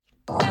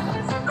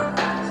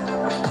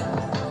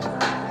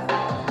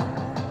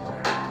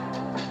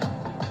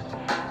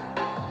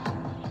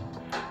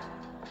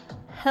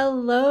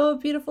Hello,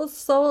 beautiful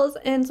souls,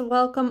 and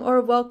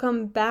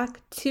welcome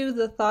back to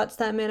the Thoughts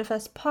That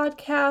Manifest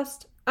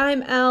podcast.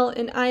 I'm Elle,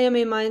 and I am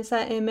a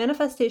mindset and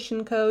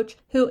manifestation coach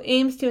who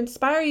aims to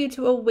inspire you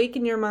to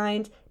awaken your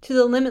mind to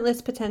the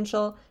limitless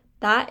potential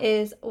that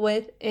is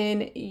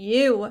within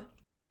you.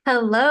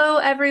 Hello,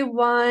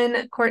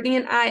 everyone. Courtney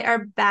and I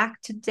are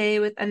back today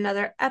with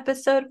another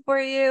episode for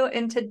you.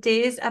 In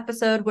today's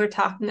episode, we're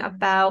talking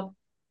about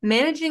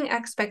managing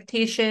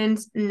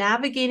expectations,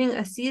 navigating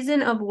a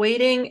season of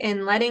waiting,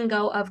 and letting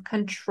go of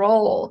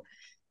control.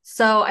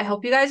 So I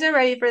hope you guys are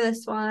ready for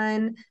this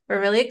one.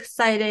 We're really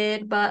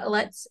excited, but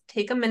let's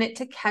take a minute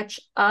to catch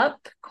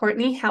up.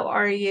 Courtney, how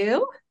are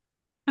you?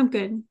 I'm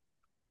good.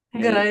 I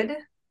ate Good.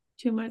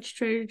 too much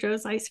Trader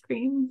Joe's ice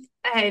cream.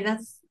 Hey,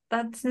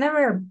 that's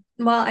never,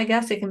 well, I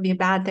guess it can be a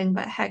bad thing,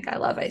 but heck, I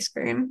love ice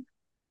cream.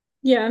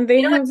 Yeah, and they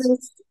You know have what's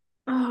this.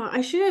 Oh,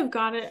 I should have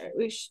got it.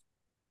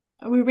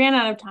 We ran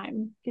out of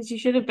time because you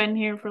should have been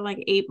here for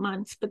like 8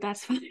 months, but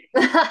that's fine.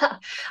 I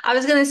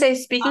was gonna say,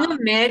 speaking Uh, of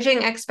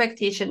managing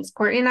expectations,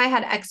 Courtney and I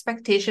had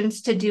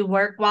expectations to do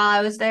work while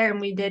I was there, and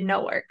we did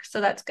no work,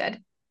 so that's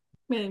good.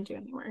 we didn't do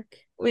any work.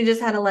 We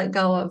just had to let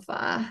go of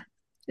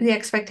the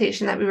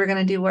expectation that we were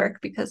gonna do work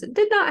because it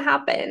did not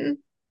happen.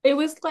 It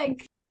was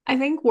like I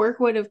think work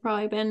would have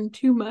probably been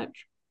too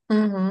much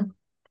Mm-hmm.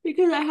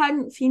 because I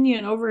hadn't seen you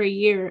in over a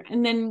year,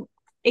 and then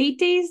 8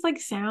 days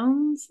like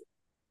sounds.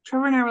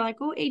 Trevor and I were like,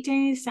 "Oh, 8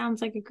 days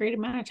sounds like a great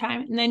amount of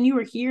time," and then you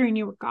were here and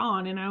you were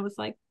gone, and I was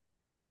like,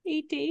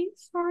 "8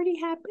 days already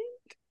happened."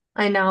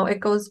 I know it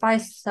goes by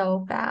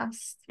so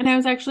fast. And I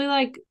was actually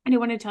like, I didn't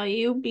want to tell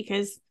you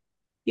because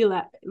you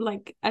left.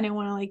 Like, I didn't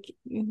want to like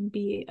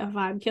be a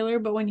vibe killer.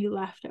 But when you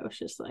left, I was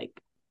just like,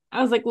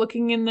 I was like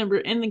looking in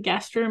the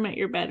guest room at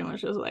your bed and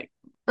was just like,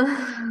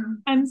 I'm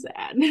I'm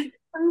sad.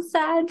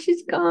 sad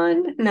she's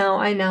gone. No,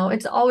 I know.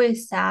 It's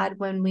always sad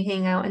when we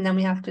hang out and then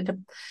we have to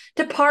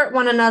depart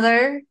one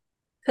another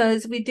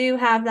because we do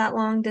have that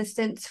long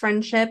distance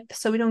friendship,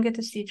 so we don't get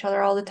to see each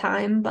other all the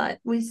time, but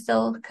we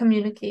still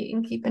communicate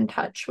and keep in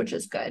touch, which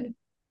is good.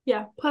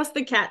 Yeah. Plus,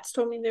 the cats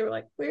told me they were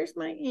like, "Where's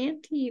my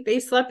auntie?" They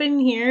slept in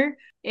here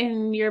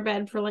in your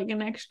bed for like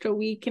an extra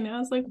week, and I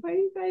was like, "Why are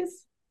you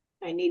guys?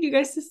 I need you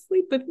guys to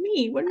sleep with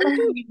me. What are you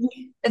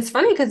doing?" It's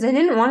funny because they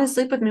didn't want to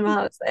sleep with me while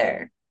I was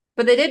there,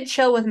 but they did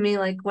chill with me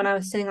like when I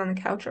was sitting on the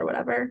couch or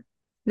whatever.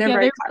 They're Yeah,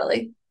 very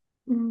cuddly.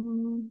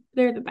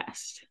 they're the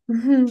best.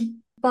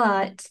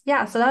 But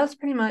yeah, so that was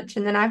pretty much.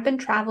 And then I've been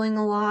traveling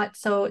a lot,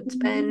 so it's Mhm.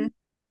 been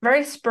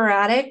very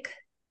sporadic.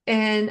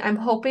 And I'm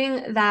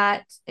hoping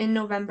that in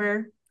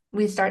November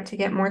we start to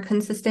get more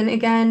consistent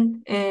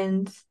again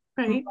and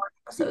more Right.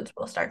 episodes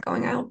will start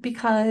going out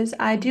because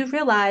I do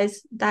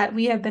realize that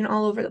we have been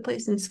all over the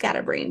place and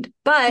scatterbrained.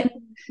 But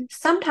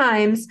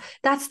sometimes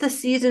that's the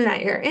season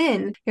that you're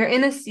in. You're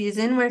in a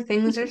season where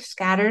things are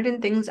scattered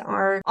and things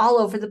are all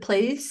over the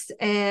place,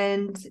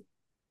 and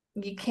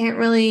you can't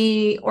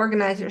really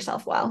organize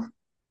yourself well.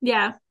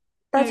 Yeah,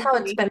 I That's how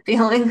it's agree. been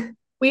feeling.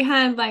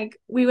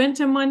 We went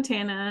to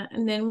Montana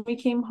and then we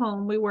came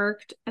home, we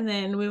worked, and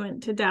then we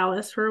went to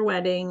Dallas for a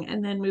wedding,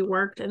 and then we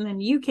worked, and then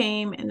you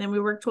came, and then we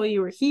worked while you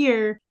were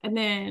here, and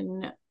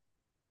then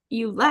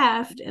you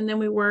left, and then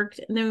we worked,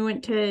 and then we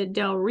went to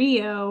Del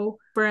Rio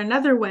for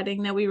another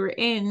wedding that we were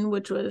in,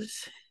 which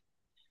was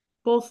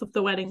both of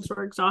the weddings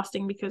were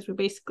exhausting because we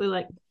basically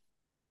like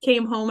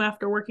came home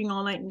after working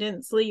all night and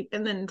didn't sleep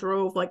and then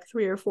drove like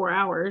 3 or 4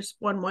 hours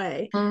one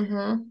way.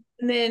 Mm-hmm.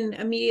 And then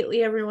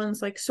immediately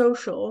everyone's like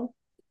social.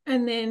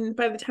 And then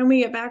by the time we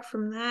get back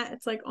from that,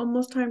 it's like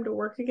almost time to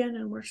work again.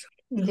 And we're so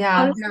Yeah,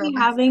 no. honestly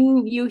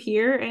having you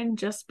here and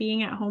just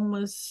being at home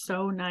was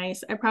so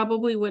nice. I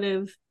probably would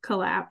have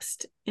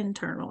collapsed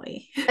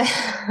internally.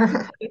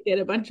 I did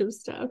a bunch of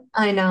stuff.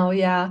 I know,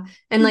 yeah.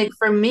 And like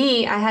for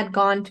me, I had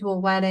gone to a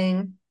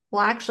wedding.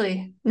 Well,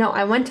 actually, no,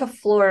 I went to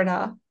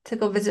Florida to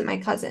go visit my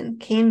cousin,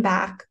 came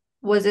back,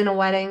 was in a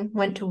wedding,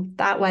 went to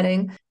that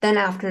wedding. Then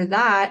after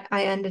that,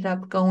 I ended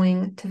up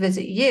going to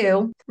visit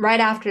you. Right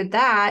after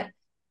that,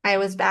 I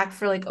was back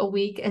for like a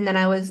week and then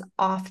I was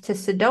off to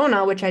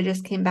Sedona, which I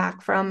just came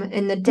back from.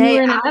 And You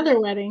were in another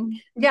wedding.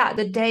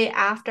 the day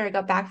after I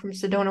got back from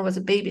Sedona was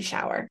a baby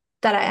shower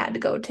that I had to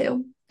go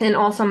to. And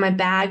also my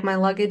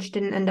luggage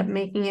didn't end up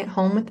making it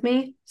home with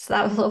me. So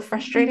that was a little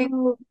frustrating.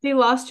 No, they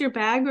lost your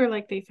bag or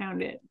like they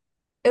found it.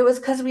 It was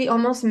because we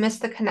almost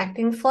missed the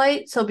connecting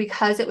flight. So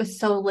because it was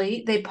so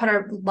late, they put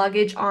our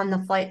luggage on the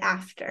flight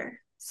after.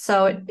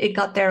 So it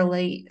got there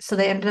late. So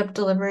they ended up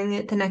delivering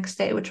it the next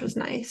day, which was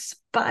nice.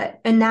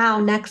 And now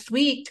next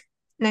week,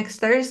 next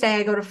Thursday,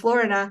 I go to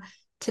Florida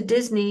to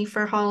Disney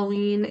for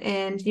Halloween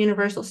and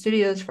Universal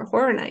Studios for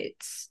Horror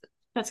Nights,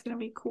 That's gonna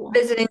be cool.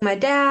 visiting my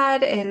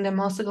dad, and I'm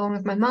also going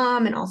with my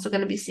mom and also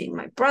going to be seeing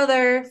my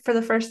brother for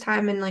the first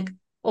time in like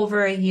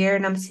over a year.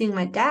 And I'm seeing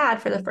my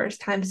dad for the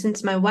first time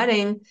since my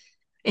wedding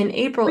in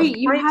April of Wait,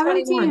 you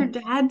haven't seen your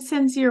 2021. dad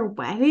since your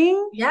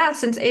wedding? Yeah,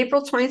 since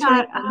April Shut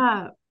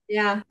 2021. up.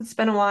 Yeah, it's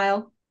been a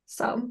while.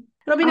 So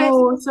It'll be nice.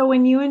 Oh, so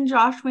when you and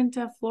Josh went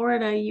to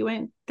Florida,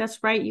 that's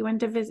right, you went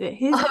to visit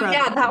his Oh brother.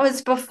 yeah, that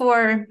was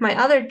before my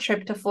other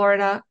trip to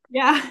Florida.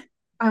 Yeah.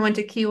 I went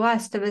to Key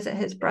West to visit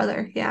his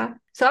brother. Yeah.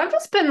 So I've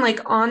just been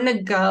like on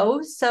the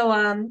go.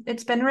 So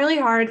it's been really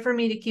hard for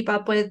me to keep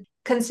up with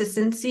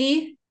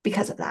consistency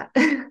because of that.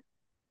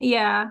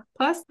 Yeah.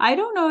 Plus, I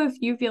don't know if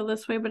you feel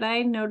this way, but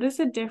I notice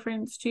a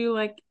difference too,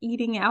 like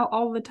eating out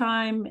all the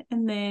time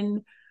and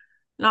then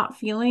not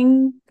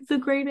feeling the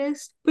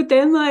greatest. But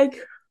then, like,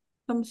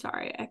 I'm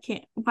sorry, I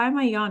can't. Why am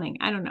I yawning?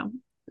 I don't know.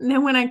 And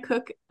then when I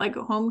cook like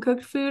home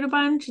cooked food a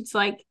bunch, it's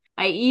like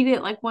I eat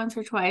it like once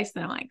or twice,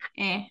 then I'm like,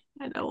 I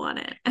don't want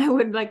it. I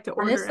would like to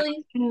order it.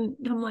 Honestly, And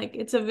I'm like,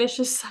 it's a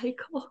vicious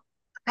cycle.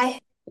 I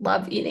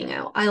love eating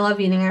out. I love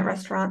eating at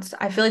restaurants.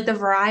 I feel like the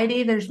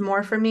variety, there's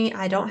more for me.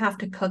 I don't have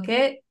to cook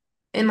it.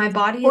 And my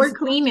body Or is,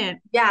 clean it.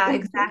 yeah, Or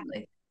clean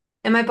exactly.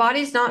 And my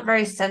body's not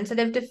very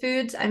sensitive to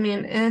foods. I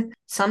mean,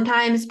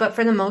 sometimes, but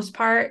for the most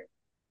part,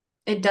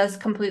 it does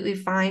completely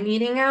fine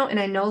eating out. And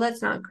I know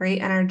that's not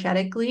great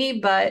energetically,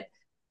 but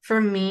for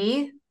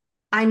me,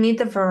 I need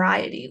the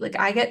variety. Like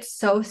I get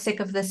so sick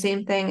of the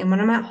same thing. And when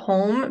I'm at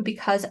home,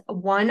 because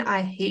one,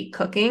 I hate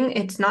cooking.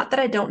 It's not that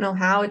I don't know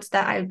how, it's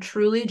that I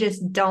truly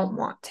just don't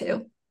want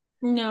to.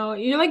 No,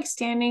 you're like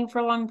standing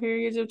for long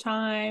periods of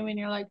time and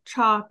you're like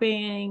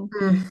chopping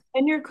Mm,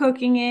 and you're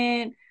cooking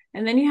it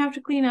and then you have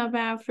to clean up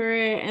after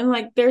it. And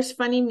like there's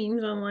funny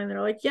memes online.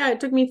 They're like, yeah, it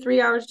took me 3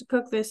 hours to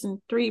cook this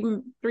and three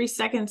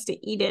seconds to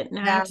eat it.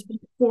 Now I yeah. have to spend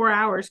 4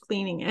 hours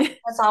cleaning it.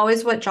 That's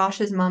always what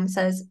Josh's mom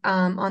says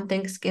on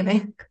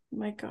Thanksgiving.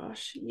 My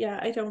gosh. Yeah,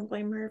 I don't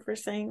blame her for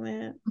saying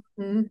that.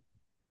 Mm.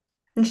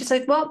 And she's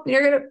like, well,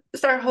 you're gonna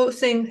start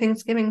hosting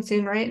Thanksgiving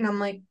soon, right? And I'm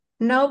like,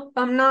 nope,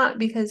 I'm not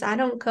because I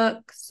don't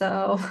cook.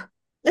 So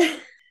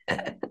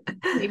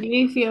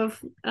Maybe if you have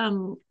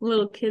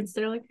little kids,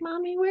 they're like,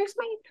 Mommy, where's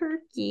my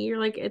turkey? You're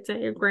like, it's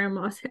at your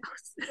grandma's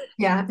house.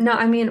 yeah, no,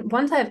 I mean,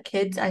 once I have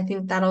kids, I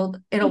think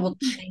it'll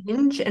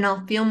change and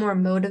I'll feel more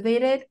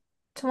motivated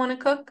to want to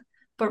cook.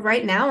 But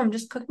right now, I'm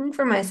just cooking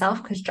for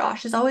myself because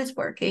Josh is always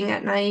working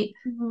at night.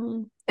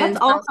 Mhm. That's And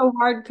so also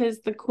hard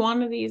because the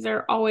quantities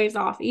are always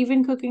off.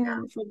 Even cooking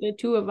for the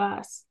two of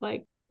us,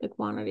 like the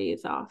quantity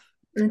is off.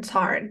 it's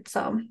hard.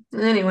 So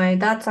anyway,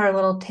 that's our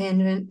little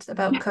tangent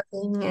about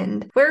cooking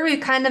and where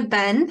we've kind of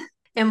been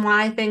and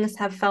why things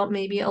have felt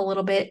maybe a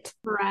little bit,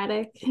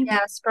 Sporadic.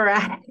 yeah,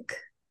 sporadic.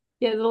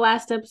 Yeah, the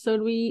last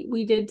episode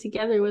we did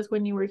together was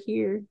when you were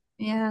here.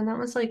 Yeah, and that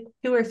was like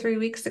 2 or 3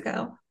 weeks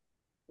ago.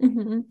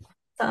 Hmm.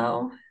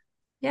 So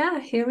yeah,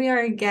 here we are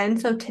again.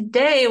 So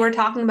today we're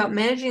talking about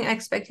managing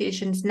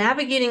expectations,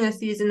 navigating a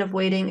season of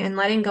waiting, and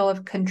letting go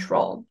of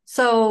control.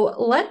 So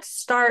let's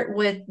start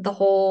with the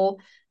whole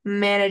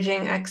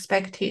managing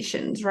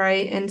expectations,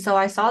 right? And so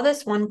I saw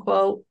this one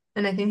quote,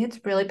 and I think it's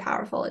really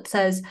powerful. It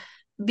says,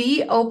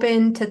 be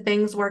open to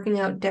things working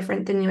out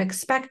different than you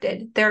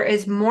expected. There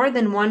is more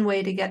than one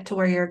way to get to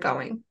where you're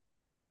going.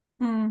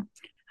 Mm.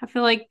 I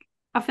feel like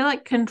I feel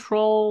like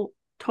control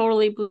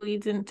totally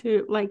bleeds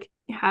into like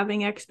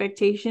having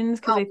expectations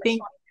because Oh, I for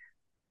think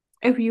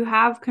sure. if you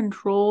have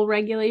control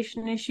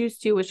regulation issues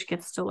too, which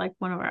gets to like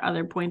one of our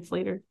other points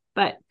later,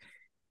 but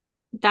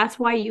that's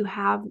why you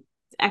have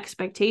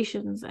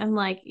expectations and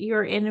like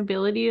your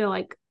inability to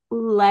like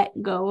let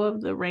go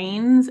of the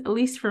reins, at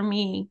least for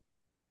me,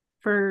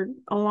 for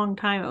a long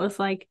time. It was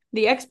like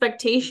the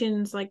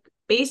expectations like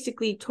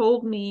basically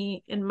told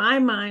me in my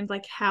mind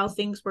like how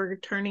things were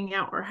turning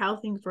out or how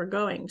things were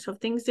going. So if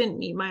things didn't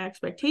meet my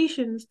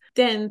expectations,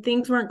 then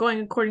things weren't going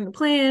according to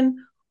plan,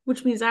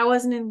 which means I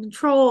wasn't in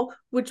control,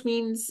 which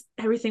means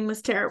everything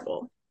was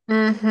terrible.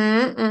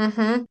 Mm-hmm,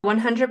 mm-hmm.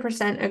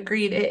 100%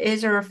 agreed. It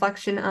is a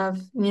reflection of,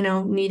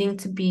 needing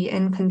to be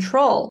in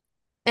control.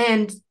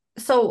 And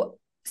so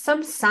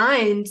some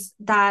signs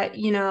that,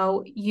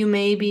 you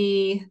may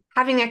be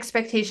having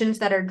expectations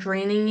that are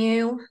draining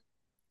you,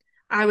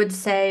 I would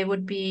say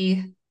would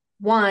be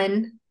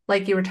one,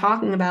 like you were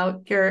talking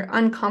about, you're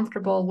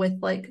uncomfortable with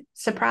like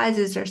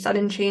surprises or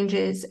sudden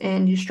changes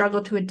and you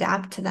struggle to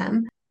adapt to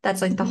them.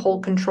 That's like the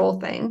whole control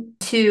thing.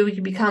 Two,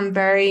 you become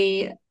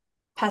very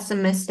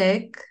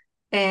pessimistic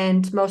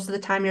and most of the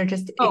time you're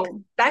just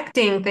Oh,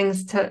 expecting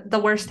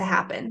the worst to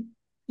happen.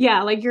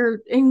 yeah, like your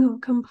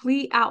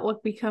complete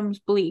outlook becomes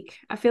bleak.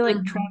 I feel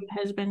like Trev Mhm.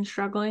 has been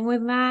struggling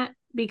with that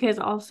because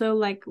also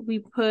like we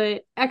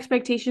put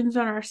expectations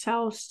on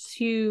ourselves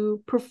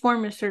to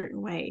perform a certain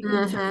way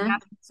in certain Mhm.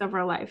 aspects of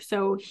our life.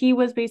 So he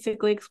was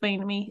basically explaining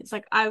to me, it's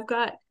like I've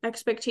got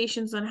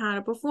expectations on how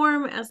to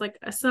perform as like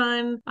a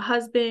son, a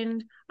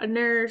husband, a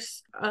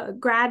nurse, a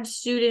grad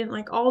student,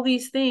 like all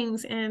these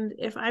things. And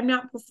if I'm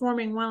not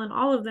performing well in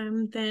all of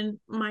them, then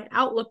my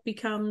outlook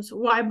becomes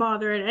why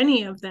bother at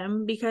any of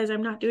them because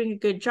I'm not doing a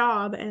good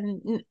job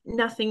and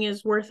nothing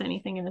is worth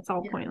anything and it's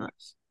all Yeah.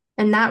 pointless.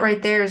 And that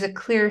right there is a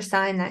clear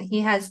sign that he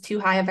has too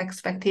high of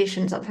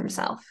expectations of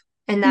himself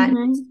and that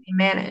needs to Mm-hmm. be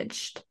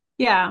managed.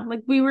 Yeah,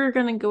 like we were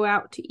gonna go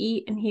out to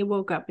eat and he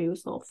woke up. He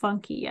was a little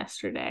funky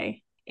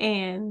yesterday.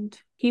 and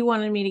he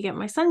wanted me to get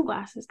my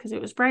sunglasses because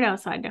it was bright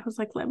outside. I was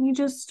like, let me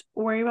just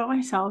worry about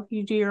myself.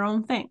 You do your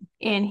own thing.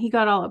 And he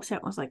got all upset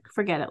and was like,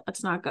 forget it.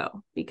 Let's not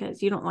go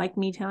because you don't like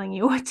me telling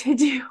you what to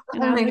do.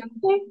 And Oh I was my like, God.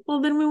 okay,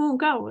 well, then we won't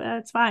go.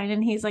 That's fine.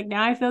 And he's like,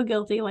 now I feel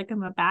guilty. Like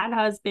I'm a bad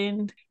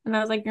husband. And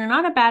I was like, you're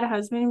not a bad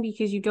husband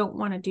because you don't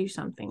want to do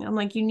something. I'm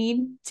like, you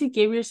need to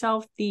give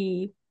yourself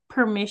the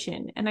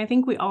permission. And I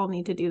think we all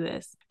need to do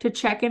this, to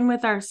check in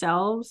with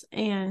ourselves.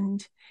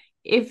 And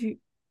if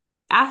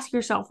ask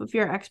yourself if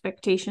your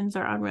expectations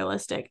are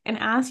unrealistic, and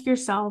ask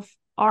yourself,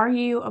 are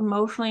you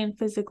emotionally and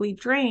physically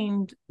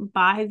drained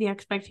by the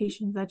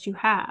expectations that you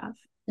have?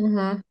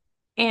 Mm-hmm.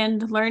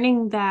 And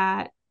learning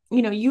that,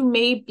 you know, you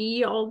may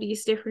be all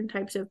these different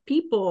types of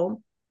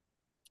people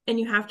and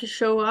you have to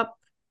show up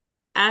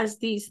as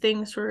these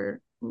things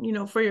for, you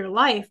know, for your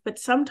life, but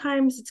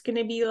sometimes it's going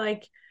to be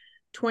like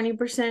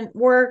 20%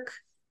 work,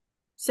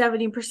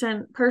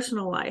 70%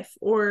 personal life,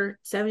 or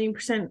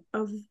 70%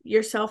 of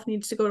yourself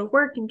needs to go to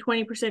work and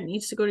 20%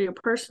 needs to go to your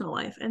personal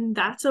life. And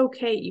that's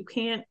okay. You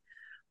can't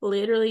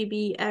literally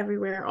be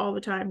everywhere all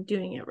the time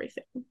doing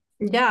everything.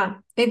 Yeah,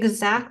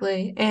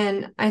 exactly.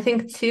 And I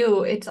think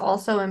too, it's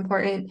also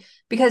important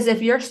because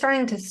if you're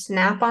starting to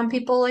snap on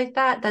people like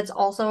that, that's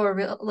also a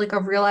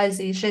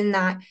realization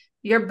that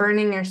you're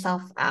burning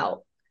yourself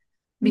out.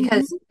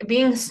 Because Mm-hmm.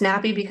 being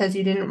snappy because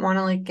you didn't want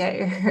to like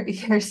get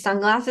your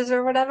sunglasses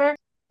or whatever,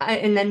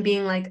 and then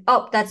being like,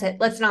 oh, that's it,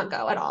 let's not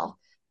go at all.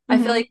 I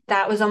feel Mm-hmm. like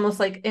that was almost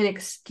like an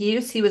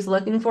excuse he was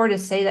looking for to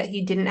say that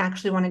he didn't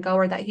actually want to go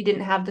or that he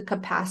didn't have the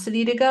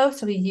capacity to go.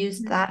 So he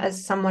used that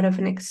as somewhat of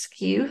an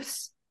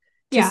excuse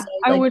to Yeah, say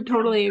I like, would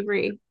totally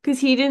agree because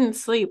he didn't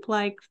sleep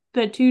like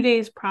the 2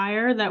 days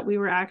prior that we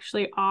were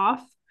actually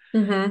off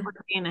mm-hmm, for a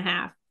day and a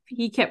half.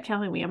 He kept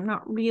telling me I'm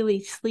not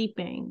really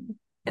sleeping.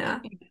 yeah,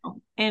 You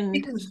know? And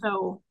because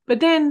so, but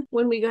then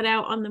when we got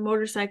out on the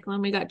motorcycle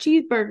and we got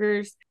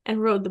cheeseburgers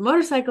and rode the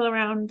motorcycle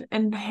around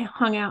and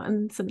hung out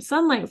in some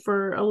sunlight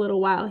for a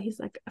little while, he's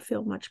like, I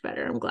feel much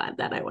better. I'm glad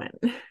that I went.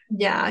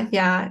 yeah,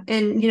 yeah.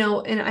 And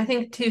and I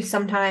think too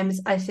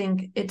sometimes I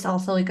think it's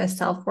also like a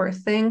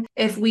self-worth thing.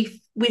 If we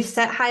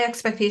set high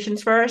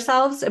expectations for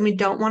ourselves and we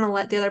don't want to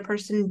let the other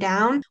person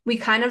down, we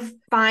kind of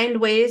find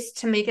ways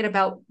to make it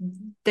about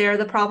they're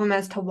the problem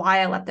as to why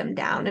I let them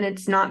down. And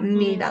it's not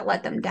me Mm. that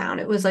let them down.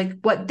 It was like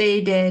what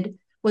they did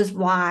was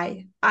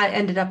why I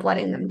ended up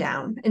letting them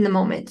down in the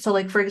moment. So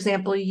like for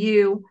example,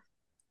 you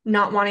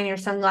not wanting your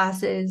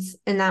sunglasses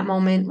in that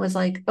moment was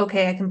like,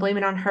 okay, I can blame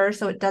it on her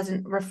so it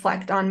doesn't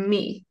reflect on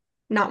me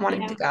not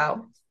wanting to Yeah.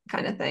 go,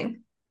 kind of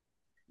thing.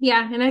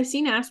 Yeah. And I've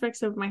seen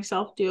aspects of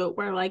myself do it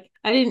where like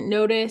I didn't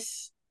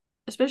notice,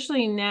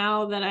 especially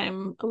now that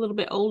I'm a little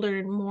bit older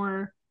and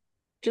more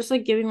just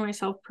like giving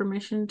myself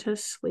permission to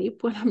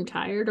sleep when I'm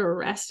tired or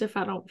rest if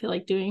I don't feel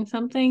like doing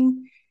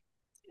something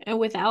and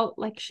without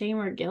like shame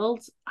or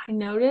guilt. I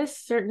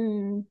noticed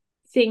certain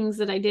things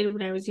that I did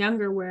when I was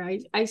younger where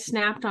I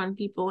snapped on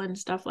people and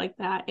stuff like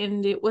that.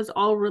 And it was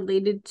all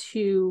related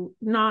to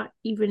not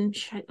even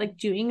like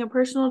doing a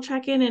personal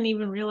check in and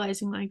even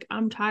realizing like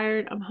I'm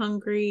tired, I'm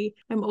hungry,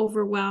 I'm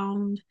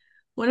overwhelmed.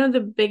 One of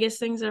the biggest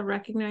things I've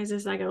recognized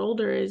as I got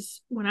older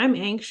is when I'm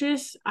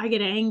anxious, I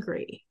get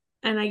angry.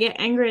 And I get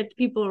angry at the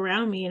people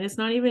around me. And it's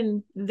not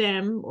even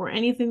them or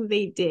anything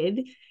they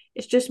did.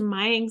 It's just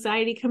my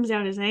anxiety comes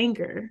out as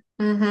anger.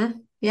 Mm-hmm.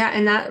 Yeah,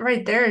 and that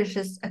right there is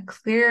just a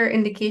clear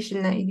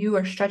indication that you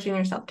are stretching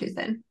yourself too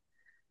thin.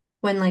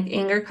 When like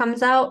anger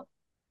comes out,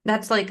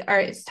 that's like, all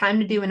right, it's time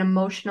to do an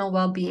emotional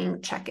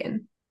well-being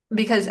check-in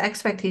because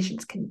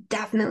expectations can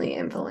definitely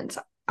influence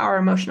our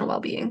emotional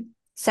well-being.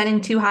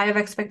 Setting too high of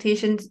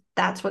expectations,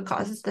 that's what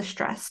causes the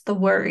stress, the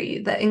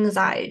worry, the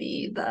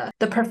anxiety, the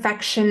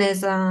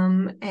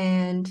perfectionism,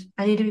 and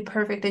I need to be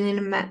perfect. I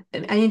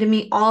need to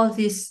meet all of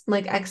these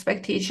like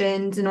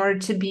expectations in order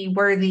to be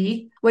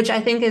worthy, which I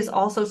think is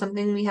also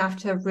something we have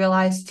to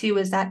realize too,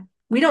 is that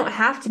we don't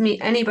have to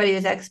meet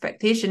anybody's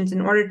expectations in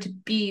order to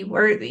be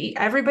worthy.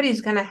 Everybody's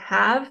going to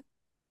have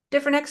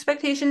different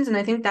expectations. And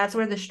I think that's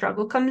where the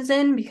struggle comes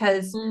in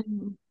because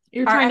Mm-hmm.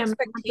 You're our trying to match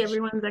expectation,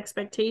 everyone's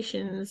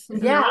expectations,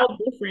 and they're yeah, all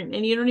different,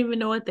 and you don't even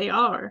know what they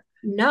are.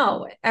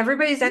 no,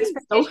 everybody's Even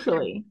expectations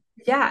are, socially.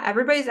 yeah,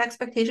 everybody's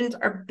expectations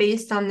are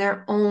based on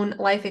their own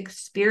life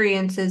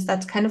experiences.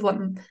 That's kind of what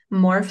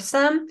morphs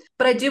them.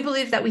 But I do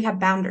believe that we have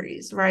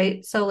boundaries,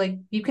 right? So, like,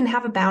 you can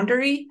have a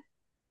boundary,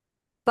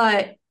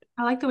 but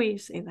I like the way you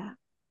say that.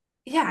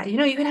 yeah,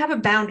 you can have a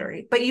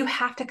boundary, but you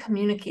have to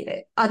communicate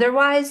it.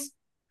 Otherwise,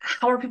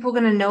 how are people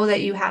going to know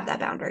that you have that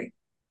boundary?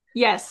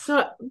 Yes.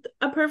 So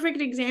a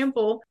perfect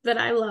example that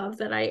I love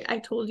that I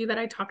told you that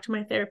I talked to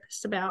my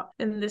therapist about,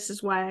 and this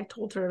is why I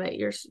told her that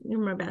you're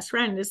my best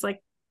friend, is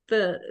like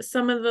the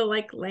some of the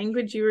like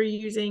language you were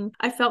using,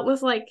 I felt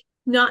was like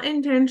not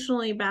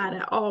intentionally bad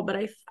at all, but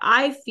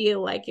I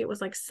feel like it was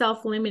like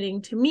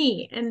self-limiting to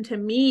me. And to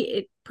me,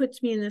 it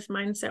puts me in this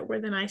mindset where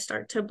then I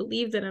start to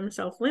believe that I'm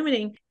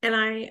self-limiting. And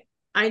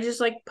I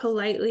just like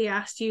politely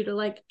asked you to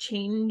like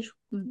change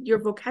your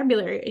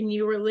vocabulary, and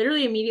you were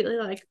literally immediately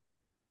like,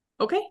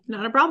 okay,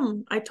 not a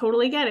problem. I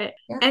totally get it.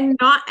 Yeah. And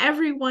not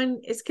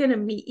everyone is going to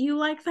meet you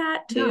like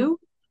that No. too.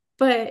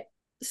 But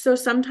so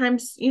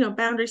sometimes,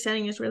 boundary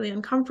setting is really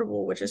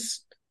uncomfortable, which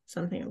is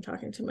something I'm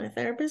talking to my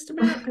therapist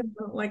about because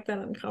I don't like that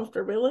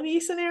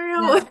uncomfortability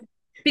scenario. Yeah.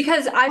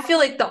 Because I feel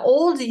like the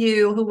old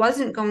you who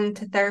wasn't going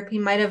to therapy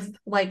might have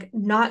like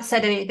not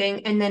said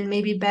anything and then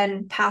maybe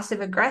been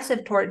passive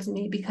aggressive towards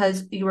me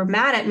because you were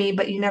mad at me,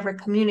 but you never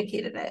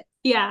communicated it.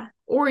 Yeah.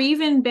 Or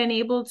even been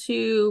able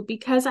to,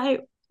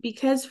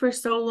 because for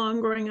so long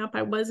growing up,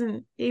 I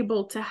wasn't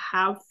able to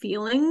have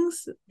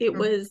feelings. It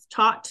was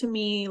taught to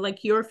me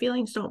like your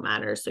feelings don't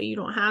matter, so you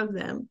don't have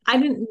them. I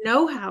didn't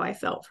know how I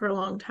felt for a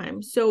long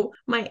time. So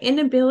my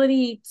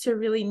inability to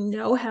really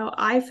know how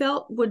I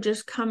felt would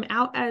just come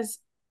out as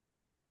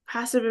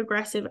passive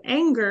aggressive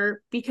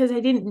anger because I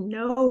didn't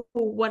know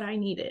what I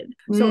needed.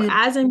 So Mm.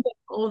 as I'm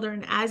getting older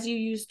and as you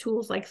use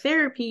tools like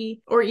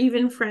therapy or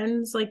even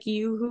friends like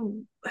you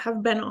who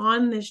have been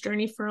on this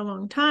journey for a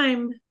long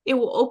time, it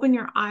will open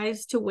your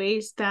eyes to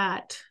ways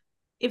that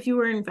if you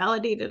were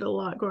invalidated a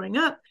lot growing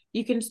up,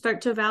 you can start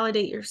to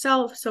validate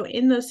yourself. So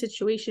in those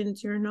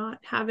situations, you're not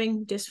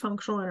having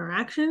dysfunctional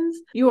interactions.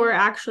 You're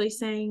actually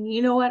saying,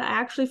 you know what, I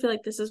actually feel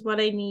like this is what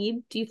I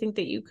need. Do you think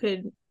that you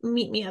could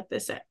meet me at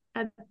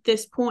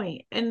this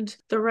point? And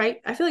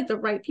I feel like the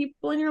right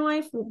people in your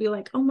life will be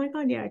like, oh my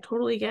God, yeah, I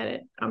totally get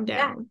it. I'm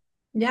Yeah. down.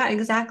 Yeah,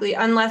 exactly.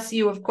 Unless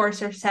you, of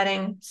course, are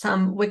setting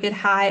some wicked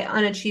high,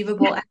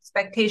 unachievable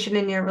expectation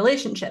in your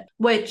relationship,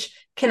 which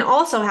can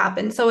also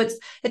happen. So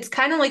it's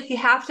kind of like you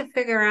have to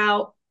figure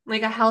out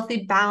like a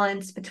healthy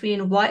balance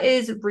between what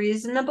is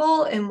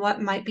reasonable and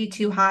what might be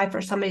too high for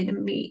somebody to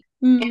meet.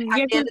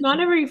 Yeah, because not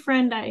every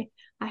friend I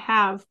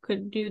have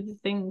could do the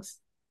things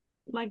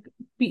like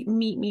meet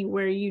me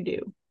where you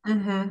do.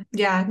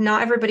 Yeah,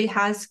 not everybody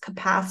has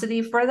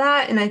capacity for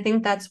that. And I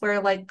think that's where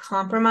like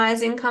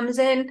compromising comes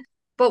in.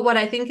 But what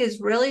I think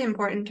is really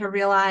important to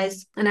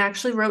realize, and I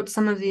actually wrote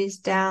some of these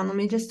down. Let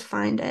me just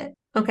find it.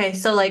 Okay,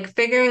 so like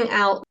figuring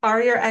out,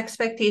 are your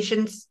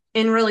expectations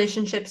in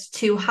relationships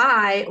too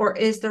high, or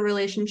is the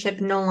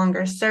relationship no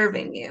longer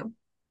serving you?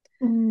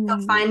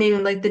 So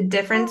finding like the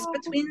difference Oh,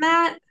 between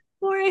that.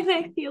 Lauren,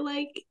 I feel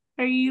like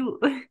are you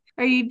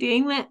are you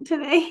doing that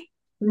today?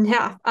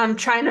 Yeah, I'm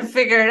trying to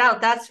figure it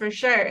out, that's for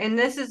sure. And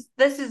this is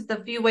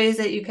the few ways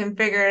that you can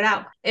figure it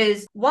out.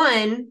 Is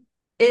one,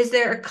 is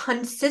there a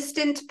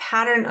consistent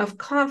pattern of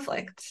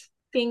conflict?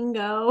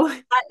 Bingo.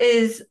 That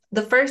is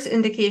the first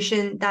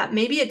indication that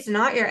maybe it's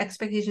not your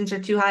expectations are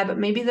too high, but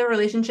maybe the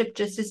relationship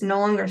just is no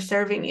longer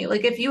serving you.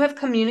 Like if you have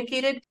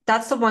communicated,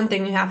 that's the one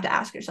thing you have to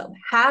ask yourself.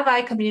 Have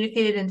I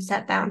communicated and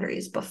set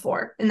boundaries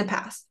before in the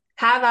past?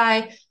 Have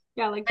I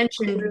Yeah, like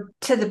mentioned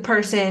to the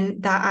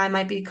person that I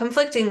might be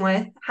conflicting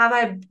with, have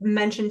I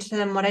mentioned to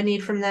them what I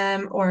need from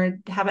them, or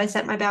have I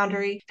set my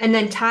boundary? And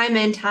then time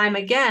and time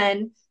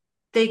again,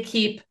 they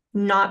keep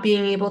not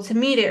being able to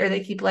meet it, or they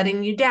keep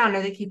letting you down,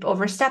 or they keep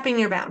overstepping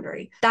your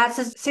boundary.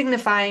 That's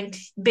signifying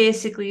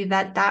basically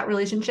that that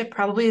relationship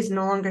probably is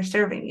no longer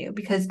serving you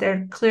because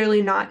they're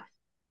clearly not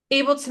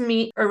able to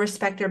meet or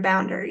respect your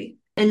boundary.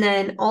 And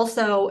then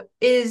also,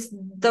 is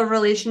the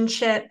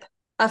relationship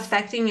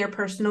affecting your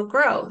personal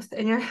growth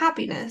and your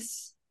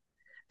happiness?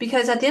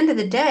 Because at the end of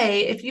the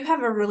day, if you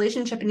have a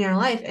relationship in your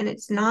life and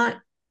it's not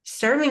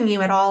serving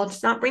you at all,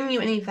 it's not bringing you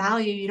any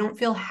value, you don't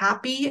feel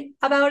happy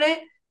about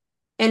it,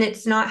 and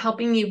it's not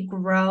helping you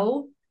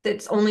grow,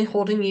 that's only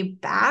holding you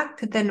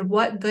back, then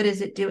what good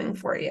is it doing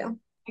for you?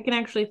 I can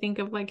actually think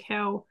of like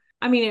how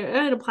I mean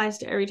it applies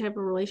to every type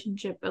of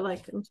relationship, but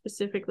like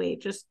specifically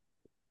just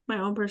my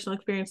own personal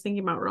experience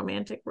thinking about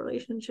romantic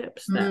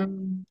relationships that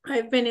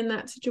I've been in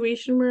that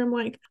situation where I'm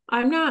like,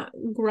 I'm not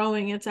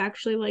growing. It's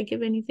actually like,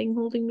 if anything,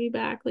 holding me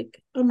back,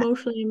 like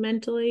emotionally,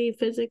 mentally,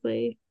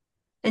 physically.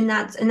 And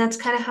that's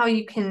kind of how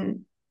you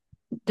can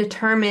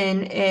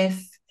determine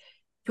if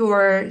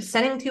you're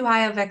setting too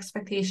high of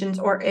expectations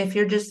or if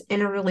you're just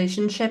in a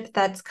relationship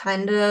that's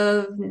kind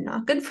of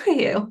not good for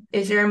you.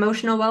 Is your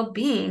emotional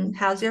well-being?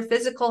 How's your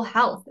physical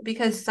health?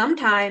 Because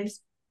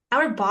sometimes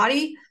our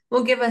body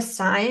will give us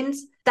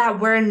signs that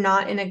we're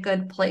not in a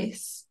good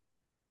place.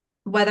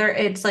 Whether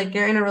it's like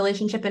you're in a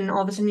relationship and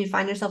all of a sudden you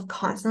find yourself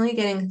constantly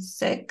getting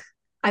sick,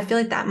 I feel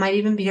like that might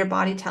even be your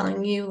body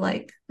telling you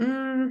like,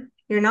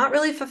 you're not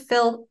really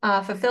fulfilled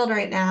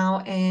right now,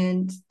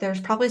 and there's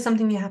probably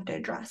something you have to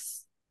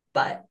address.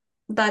 But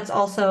that's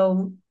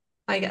also,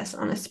 I guess,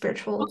 on a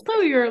spiritual.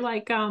 Also, you're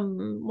like,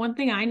 one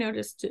thing I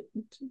noticed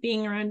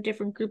being around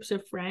different groups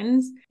of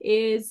friends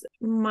is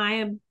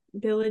my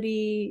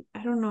ability,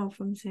 I don't know if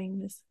I'm saying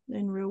this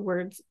in real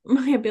words,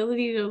 my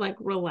ability to like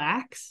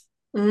relax.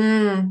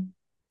 Mm,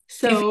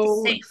 you feel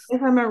So safe.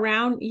 if I'm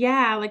around,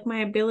 yeah, like my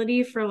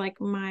ability for like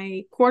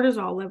my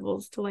cortisol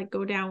levels to like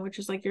go down, which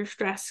is like your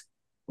stress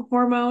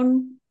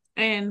hormone,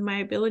 and my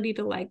ability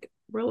to like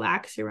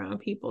relax around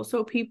people.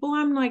 So people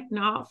I'm like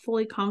not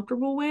fully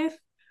comfortable with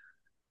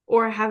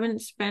or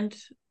haven't spent,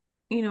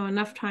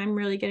 enough time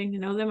really getting to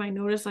know them, I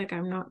notice like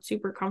I'm not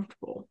super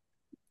comfortable.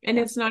 And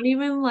it's not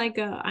even like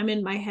I'm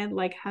in my head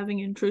like having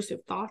intrusive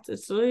thoughts.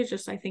 It's literally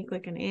just, I think,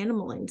 like an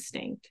animal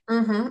instinct.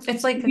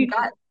 It's like a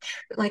gut,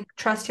 like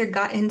trust your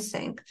gut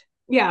instinct.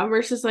 Yeah,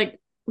 versus like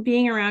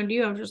being around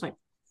you, I'm just like,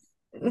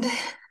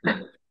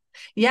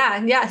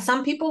 Yeah.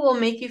 Some people will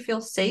make you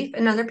feel safe,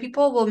 and other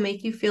people will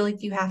make you feel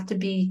like you have to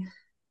be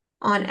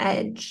on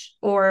edge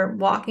or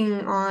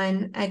walking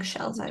on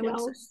eggshells, I would say.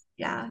 jealous.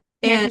 Yeah.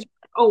 Yeah, And because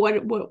oh,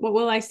 what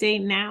will I say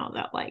now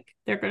that like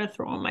they're gonna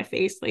throw on my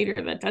face later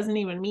that doesn't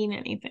even mean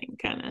anything,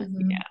 kind of.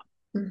 mhm,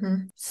 Yeah.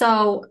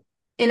 so,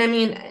 and I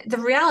mean, the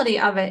reality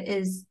of it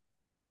is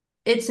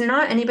it's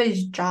not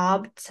anybody's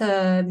job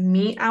to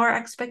meet our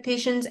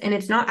expectations, and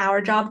it's not our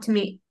job to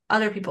meet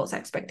other people's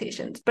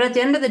expectations. But at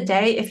the end of the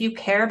day, if you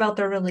care about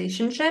their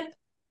relationship,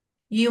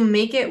 you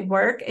make it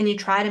work and you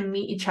try to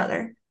meet each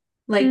other.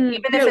 Like, even You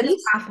if at it's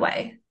least,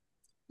 halfway.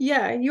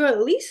 yeah, you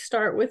at least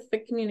start with the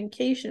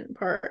communication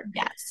part,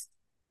 Yes.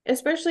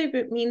 especially if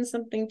it means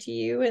something to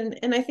you.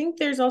 And I think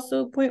there's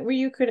also a point where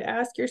you could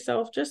ask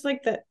yourself, just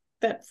like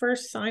that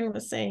first sign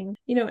was saying,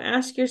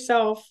 ask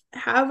yourself,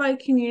 have I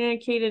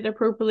communicated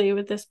appropriately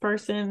with this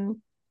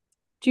person?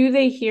 Do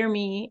they hear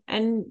me?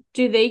 And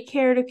do they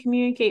care to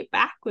communicate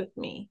back with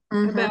me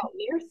Mm-hmm. about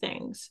their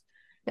things?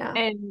 Yeah.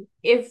 And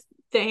if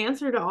the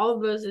answer to all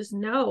of those is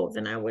no,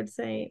 then I would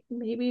say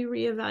maybe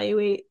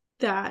reevaluate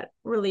that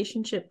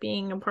relationship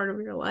being a part of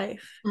your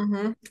life.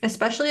 Mm-hmm.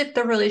 Especially if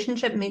the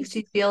relationship makes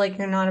you feel like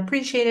you're not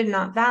appreciated,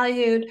 not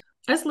valued.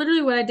 That's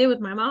literally what I did with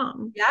my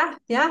mom. Yeah,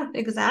 And all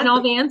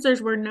exactly. the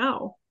answers were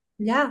no.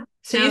 Yeah.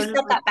 So And I you was just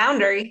set like, that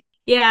boundary.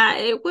 yeah,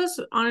 it was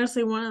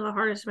honestly one of the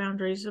hardest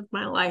boundaries of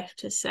my life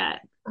to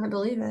set. I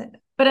believe it.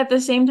 But at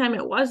the same time,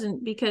 it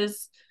wasn't,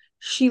 because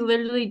she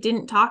literally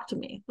didn't talk to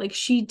me. Like,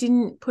 she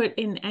didn't put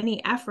in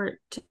any effort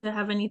to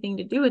have anything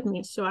to do with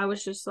me. So I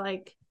was just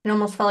like, It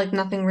almost felt like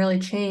nothing really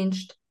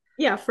changed.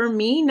 yeah, for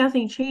me,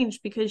 nothing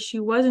changed because she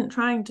wasn't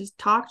trying to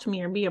talk to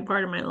me or be a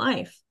part of my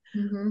life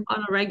Mm-hmm.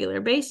 on a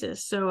regular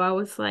basis. So I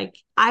was like,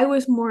 I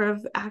was more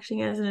of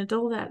acting as an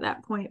adult at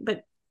that point,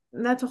 but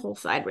that's a whole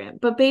side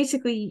rant. But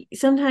basically,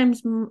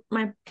 sometimes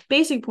my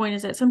basic point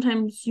is that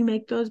sometimes you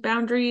make those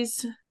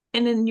boundaries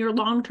and then your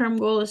long-term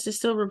goal is to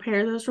still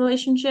repair those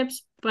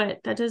relationships, but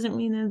that doesn't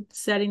mean that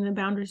setting the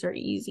boundaries are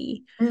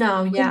easy.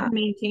 No, yeah.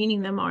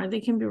 Maintaining them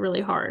they can be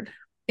really hard.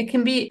 It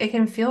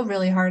can feel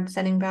really hard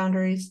setting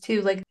boundaries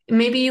too. Like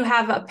maybe you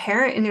have a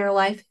parent in your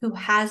life who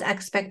has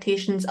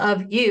expectations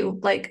of you,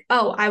 like,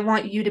 oh, I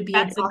want you to be a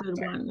That's a good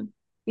doctor. one.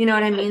 You know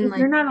what I mean? If Like,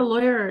 you're not a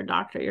lawyer or a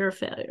doctor, you're a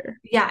failure.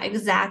 yeah,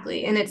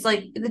 exactly. And it's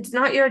like, it's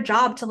not your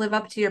job to live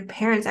up to your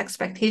parents'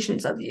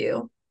 expectations of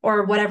you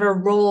or whatever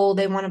role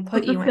they want to Or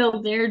put you in.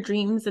 fulfill their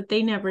dreams that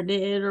they never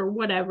did, or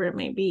whatever it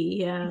may be.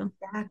 Yeah.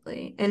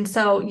 Exactly. And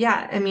so,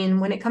 yeah, I mean,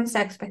 when it comes to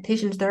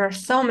expectations, there are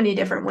so many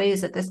different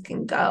ways that this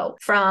can go,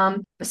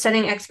 from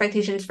setting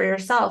expectations for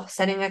yourself,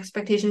 setting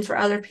expectations for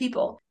other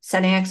people,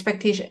 setting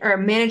expectation or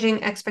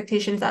managing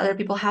expectations that other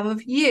people have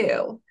of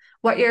you,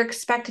 what you're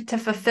expected to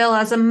fulfill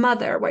as a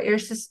mother, what you're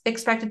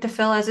expected to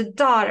fulfill as a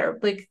daughter,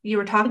 like you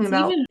were talking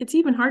about. It's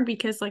even hard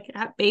because like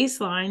at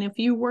baseline, if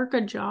you work a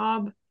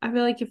job, I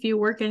feel like if you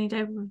work any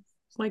type of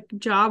like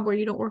job where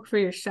you don't work for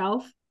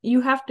yourself,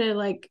 you have to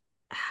like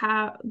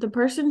have the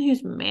person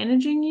who's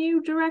managing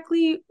you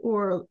directly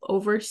or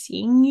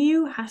overseeing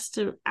you has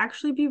to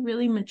actually be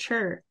really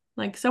mature.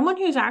 Like someone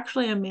who's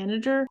actually a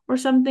manager or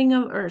something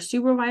or a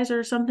supervisor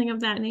or something of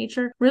that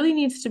nature really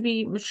needs to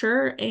be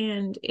mature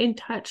and in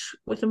touch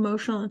with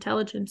emotional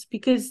intelligence,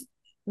 because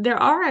there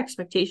are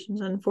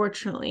expectations,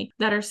 unfortunately,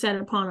 that are set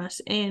upon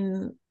us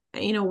in,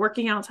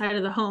 working outside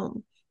of the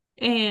home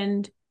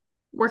and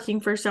working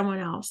for someone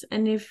else.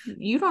 And if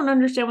you don't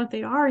understand what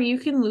they are, you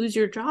can lose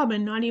your job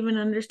and not even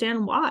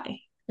understand why.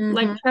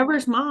 Like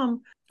Trevor's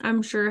mom,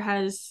 I'm sure,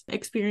 has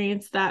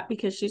experienced that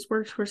because she's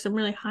worked for some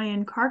really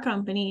high-end car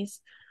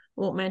companies.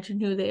 Won't mention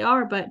who they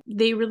are, but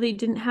they really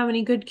didn't have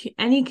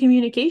any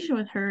communication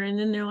with her. And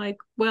then they're like,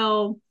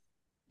 well,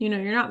 you're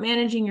not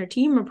managing your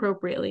team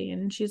appropriately.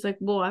 And she's like,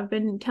 well, I've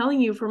been telling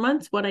you for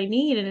months what I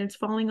need and it's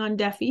falling on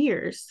deaf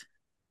ears.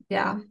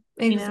 Yeah,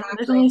 There's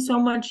exactly. only so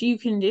much you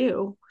can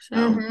do.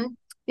 So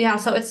Yeah,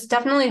 so it's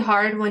definitely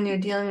hard when you're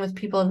dealing with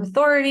people of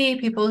authority,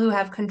 people who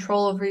have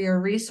control over your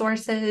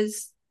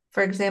resources.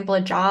 For example,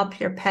 a job,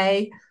 your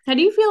pay. how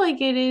do you feel like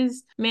it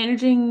is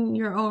managing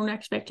your own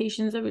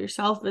expectations of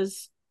yourself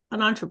as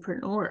an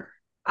entrepreneur?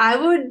 I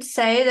would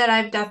say that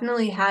I've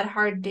definitely had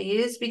hard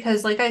days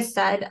because, like I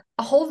said,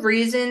 a whole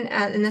reason,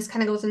 and this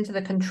kind of goes into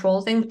the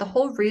control thing, but the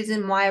whole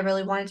reason why I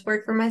really wanted to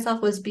work for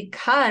myself was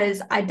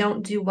because I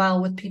don't do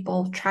well with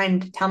people trying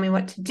to tell me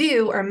what to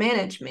do or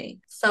manage me.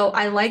 So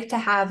I like to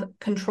have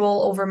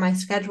control over my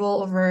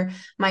schedule, over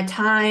my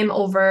time,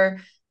 over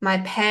my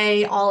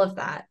pay, all of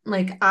that.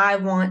 Like I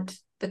want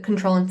the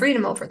control and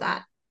freedom over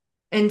that.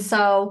 And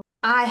so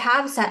I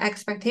have set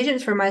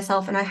expectations for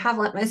myself and I have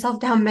let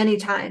myself down many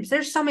times.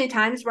 There's so many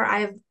times where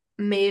I've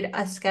made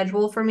a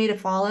schedule for me to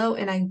follow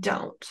and I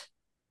don't.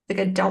 Like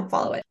I don't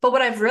follow it. But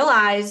what I've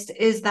realized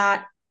is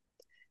that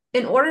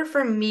in order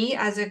for me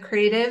as a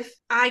creative,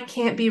 I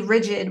can't be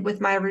rigid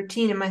with my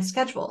routine and my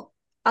schedule.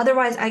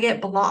 Otherwise, I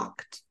get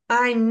blocked.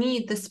 I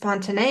need the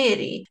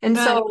spontaneity. And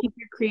To so keep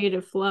your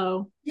creative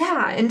flow.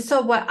 yeah. And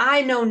so what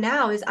I know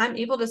now is I'm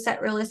able to set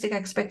realistic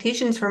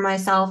expectations for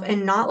myself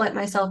and not let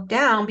myself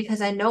down because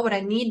I know what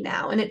I need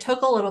now. And it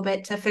took a little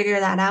bit to figure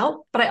that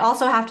out. But I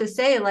also have to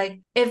say,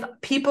 like, if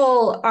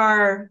people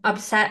are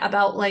upset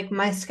about like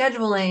my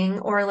scheduling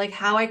or like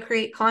how I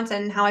create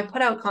content and how I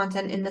put out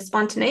content in the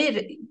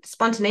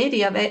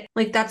spontaneity of it,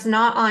 like that's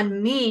not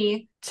on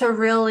me to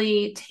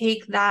really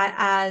take that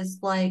as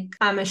like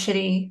I'm a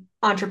shitty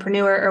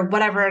entrepreneur or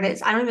whatever it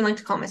is. I don't even like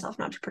to call myself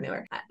an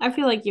entrepreneur. I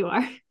feel like you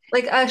are.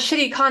 Like a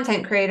shitty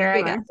content creator, I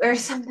You guess, are. or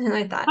something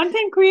like that.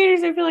 Content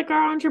creators, I feel like,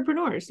 are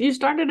entrepreneurs. You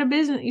started a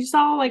business, you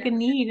saw like a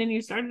need and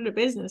you started a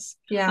business.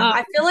 Yeah.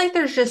 I feel like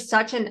there's just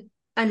such a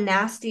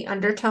nasty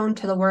undertone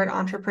to the word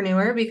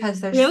entrepreneur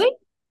because there's Really?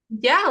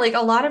 yeah, like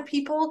a lot of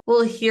people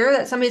will hear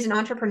that somebody's an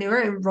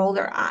entrepreneur and roll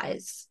their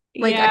eyes.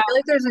 Like I Yeah, feel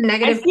like there's a I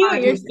negative see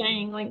what you're connotation.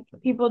 saying. Like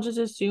people just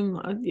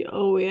assume,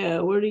 oh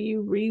yeah, what do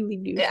you really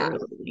do for Yeah, a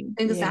living?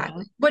 Yeah.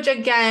 exactly. Which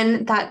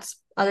again, that's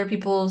other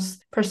people's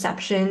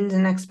perceptions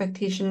and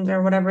expectations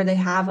or whatever they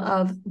have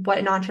of what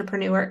an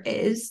entrepreneur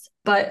is.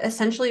 But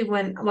essentially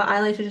when what I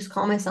like to just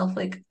call myself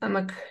like I'm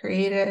a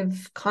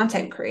creative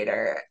content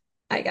creator,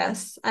 I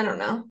guess. I don't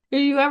know. Do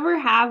you ever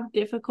have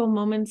difficult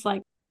moments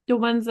like the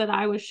ones that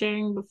I was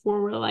sharing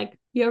before where like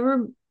you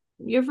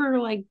ever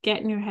like get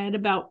in your head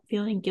about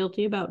feeling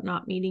guilty about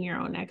not meeting your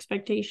own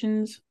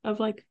expectations of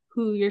like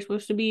who you're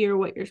supposed to be or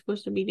what you're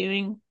supposed to be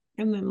doing?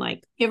 And then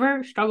like you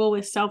ever struggle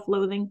with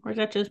self-loathing or is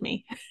that just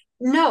me?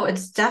 No,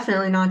 it's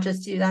definitely not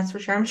just you, that's for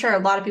sure. I'm sure a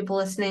lot of people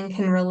listening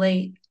can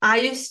relate. I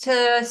used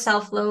to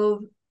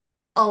self-loathe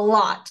a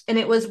lot, and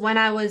it was when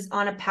I was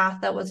on a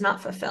path that was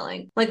not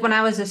fulfilling. Like when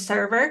I was a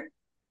server,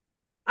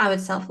 I would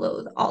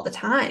self-loathe all the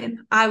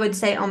time. I would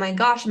say, "Oh my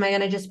gosh, am I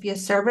going to just be a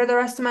server the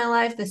rest of my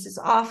life? This is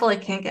awful. I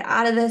can't get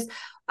out of this.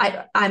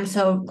 I'm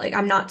so like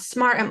I'm not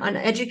smart. I'm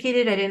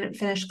uneducated. I didn't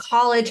finish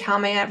college. How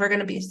am I ever going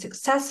to be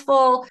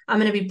successful? I'm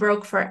going to be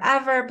broke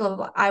forever, blah blah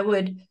blah." I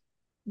would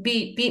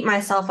beat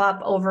myself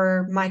up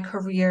over my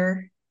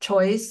career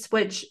choice,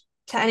 which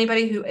to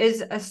anybody who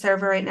is a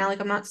server right now,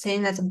 like I'm not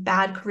saying that's a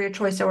bad career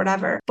choice or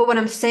whatever, but what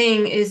I'm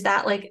saying is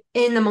that like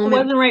in the It moment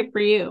wasn't right for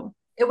you.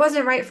 it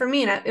wasn't right for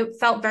me, and it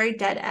felt very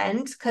dead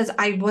end because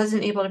I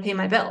wasn't able to pay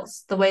my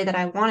bills the way that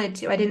I wanted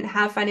to. I didn't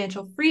have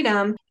financial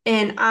freedom,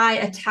 and I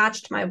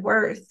attached my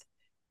worth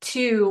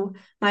to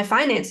my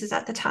finances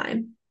at the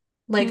time.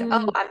 Like, oh,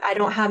 Mm. I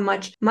don't have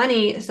much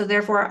money, so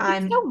therefore It's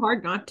I'm so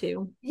hard not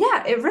to.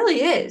 yeah, it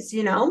really is,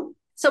 you know?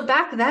 So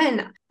back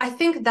then, I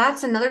think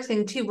that's another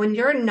thing too. When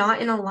you're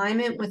not in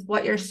alignment with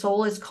what your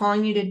soul is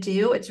calling you to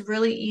do, it's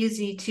really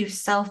easy to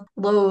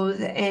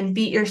self-loathe and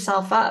beat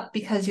yourself up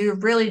because you're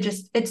really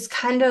just, it's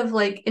kind of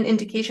like an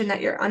indication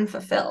that you're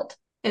unfulfilled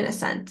in a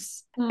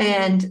sense. Mm.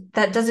 And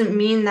that doesn't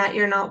mean that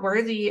you're not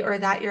worthy or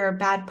that you're a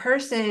bad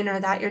person or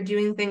that you're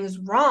doing things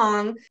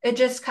wrong. It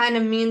just kind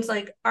of means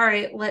like, all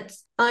right,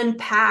 let's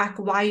unpack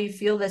why you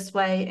feel this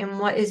way and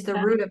what is the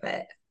Yeah. root of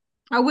it.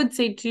 I would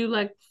say too,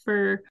 like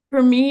for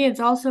me, it's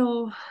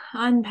also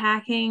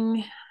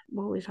unpacking.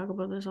 Well, we talk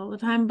about this all the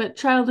time, but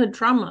childhood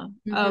trauma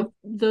Mhm. of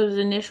those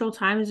initial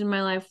times in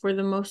my life where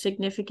the most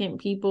significant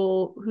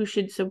people who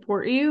should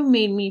support you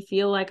made me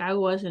feel like I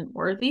wasn't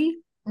worthy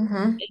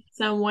Mm-hmm. in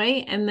some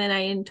way, and then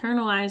I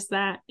internalized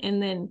that.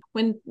 And then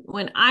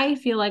when I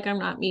feel like I'm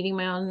not meeting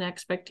my own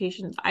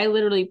expectations, I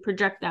literally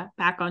project that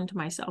back onto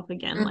myself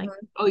again. Like,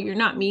 Mm-hmm. oh, you're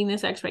not meeting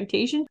this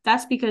expectation.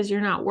 That's because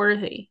you're not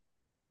worthy,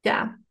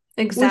 Yeah,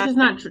 which is exactly.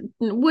 not true,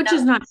 which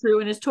is Yeah. not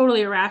true and is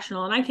totally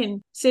irrational. And I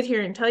can sit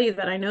here and tell you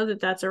that I know that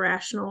that's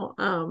irrational,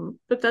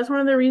 but that's one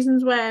of the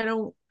reasons why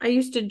I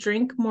used to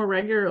drink more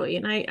regularly,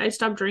 and I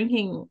stopped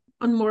drinking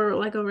on more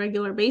like a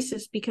regular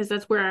basis because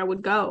that's where I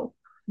would go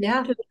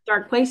Yeah. to the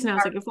dark place. And I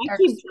was Dark, like, if I dark.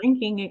 keep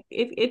drinking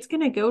it's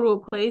gonna go to a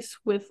place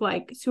with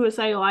like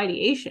suicidal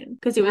ideation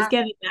because it was Yeah.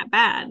 getting that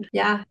bad.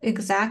 Yeah,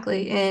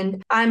 exactly.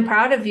 And I'm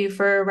proud of you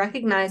for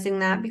recognizing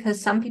that because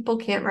some people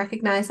can't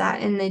recognize that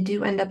and they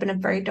do end up in a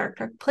very dark,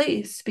 dark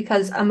place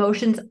because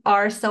emotions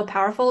are so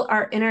powerful.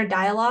 Our inner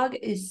dialogue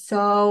is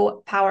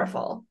so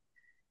powerful.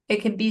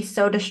 It can be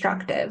so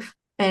destructive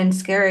and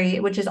scary,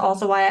 which is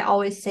also why I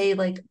always say,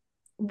 like,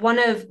 one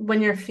of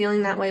when you're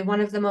feeling that way, one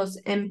of the most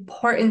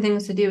important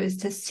things to do is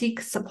to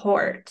seek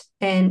support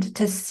and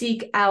to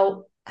seek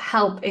out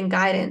help and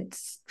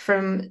guidance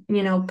from,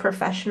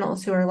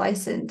 professionals who are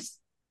licensed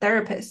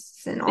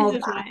therapists and This all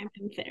is why that. I'm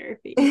in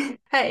therapy.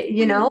 Hey,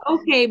 I'm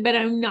okay, but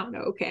I'm not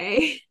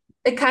okay.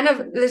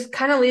 this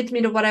kind of leads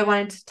me to what I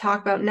wanted to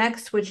talk about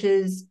next, which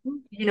is,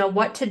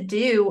 what to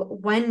do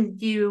when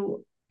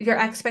your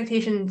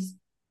expectations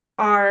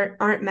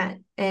aren't met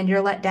and you're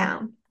let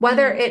down.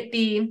 Whether Mm. it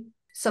be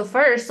so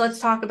first, let's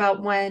talk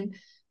about when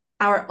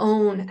our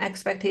own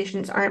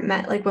expectations aren't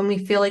met, like when we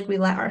feel like we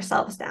let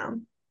ourselves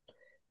down.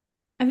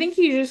 I think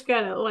you just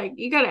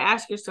gotta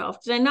ask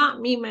yourself, did I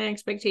not meet my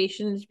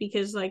expectations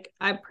because like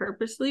I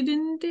purposely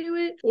didn't do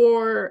it?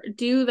 Or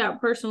do that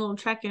personal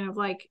check-in of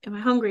like, am I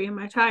hungry? Am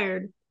I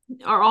tired?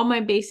 Are all my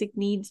basic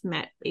needs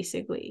met,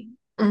 basically?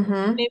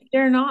 Mm-hmm. If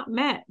they're not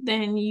met,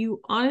 then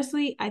you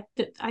honestly,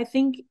 I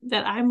think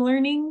that I'm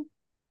learning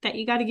that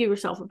you got to give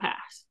yourself a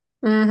pass.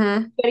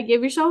 Mm-hmm. You got to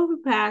give yourself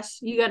a pass.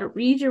 You got to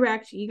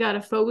redirect. You got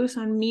to focus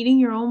on meeting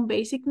your own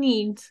basic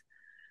needs,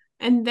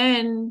 and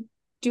then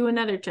do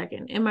another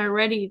check-in. Am I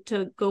ready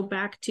to go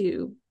back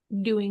to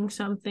doing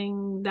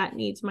something that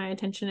needs my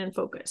attention and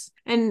focus?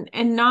 And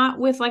not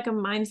with like a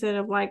mindset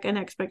of like an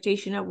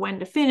expectation of when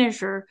to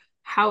finish or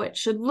how it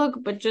should look,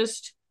 but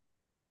just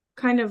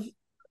kind of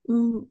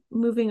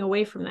moving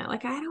away from that.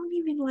 Like, I don't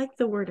even like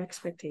the word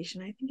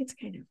expectation. I think it's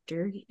kind of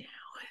dirty now.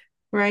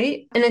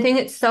 Right. And I think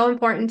it's so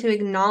important to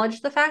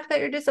acknowledge the fact that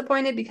you're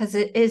disappointed because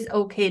it is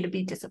okay to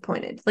be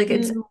disappointed. Like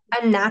it's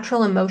a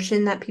natural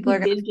emotion that people We are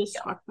going did to just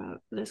feel. talk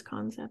about this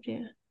concept,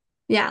 yeah.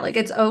 Yeah, like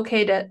it's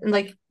okay to,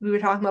 like we were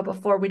talking about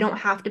before, we don't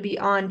have to be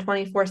on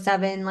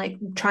 24/7, like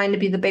trying to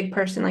be the big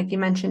person, like you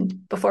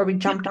mentioned before we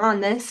jumped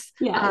on this.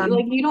 Yeah,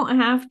 like you don't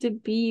have to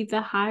be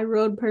the high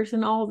road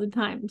person all the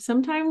time.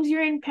 Sometimes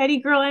you're in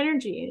petty girl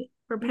energy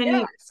or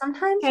Yeah,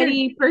 sometimes you're,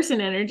 petty person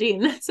energy,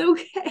 and that's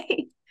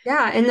okay.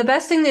 yeah. And the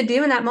best thing to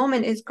do in that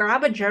moment is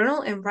grab a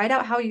journal and write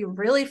out how you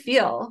really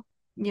feel,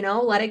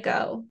 let it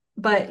go.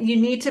 But you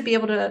need to be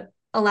able to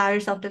allow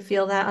yourself to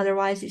feel that.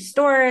 Otherwise, you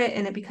store it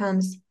and it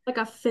becomes, Like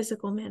a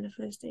physical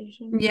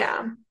manifestation.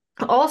 yeah.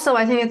 Also,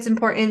 I think it's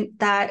important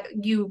that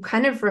you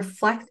kind of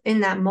reflect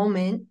in that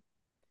moment.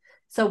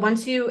 So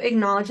once you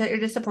acknowledge that you're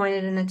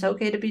disappointed and it's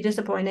okay to be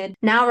disappointed,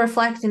 now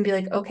reflect and be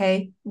like,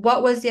 okay,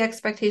 what was the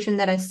expectation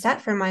that I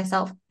set for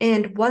myself?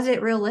 And was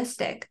it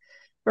realistic?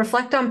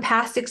 Reflect on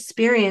past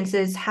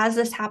experiences. Has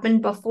this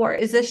happened before?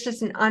 Is this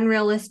just an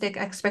unrealistic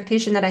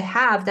expectation that I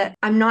have that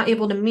I'm not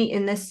able to meet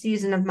in this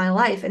season of my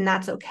life? And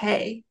that's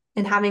okay.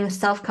 And having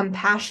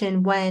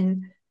self-compassion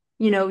when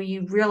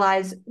you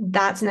realize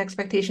that's an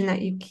expectation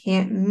that you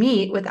can't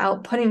meet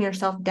without putting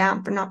yourself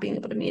down for not being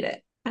able to meet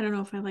it. I don't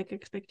know if I like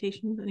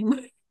expectations anymore.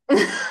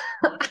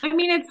 I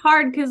mean, it's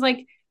hard because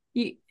like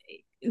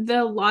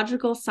the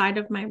logical side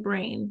of my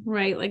brain,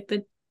 right? Like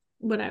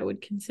what I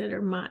would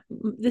consider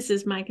this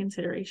is my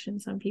consideration.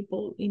 Some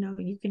people,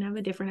 you can have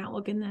a different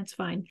outlook and that's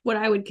fine. What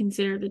I would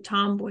consider the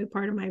tomboy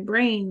part of my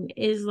brain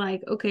is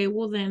like, okay,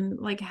 well then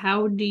like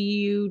how do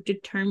you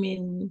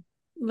determine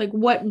like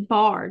what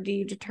bar do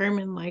you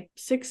determine like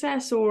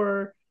success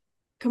or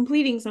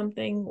completing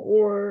something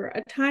or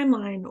a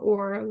timeline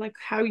or like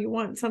how you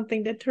want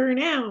something to turn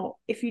out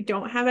if you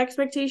don't have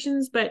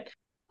expectations? But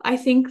I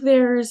think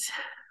there's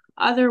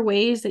other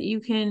ways that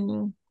you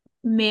can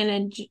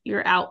manage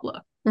your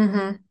outlook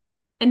Mm-hmm.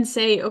 and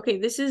say, okay,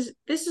 what this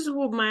is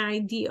my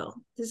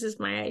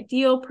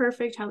ideal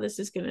perfect how this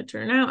is going to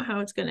turn out, how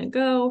it's going to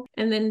go,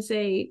 and then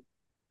say,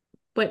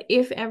 but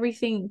if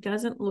everything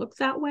doesn't look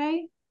that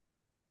way,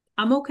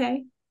 I'm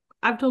okay.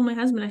 I've told my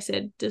husband, I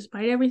said,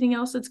 despite everything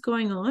else that's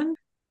going on,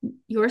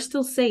 you're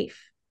still safe.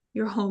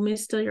 Your home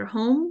is still your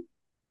home.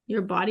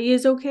 Your body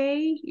is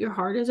okay. Your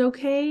heart is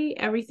okay.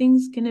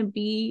 Everything's going to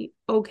be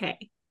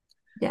okay.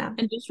 Yeah.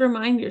 And just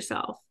remind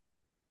yourself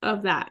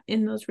of that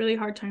in those really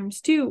hard times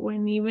too,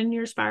 when even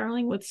you're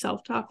spiraling with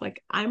self-talk,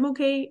 like I'm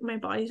okay, my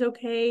body's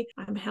okay,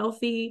 I'm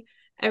healthy,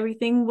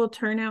 everything will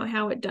turn out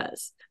how it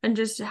does. And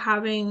just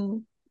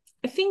having,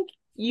 I think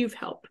you've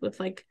helped with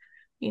like,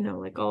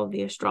 like all of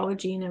the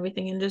astrology and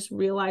everything, and just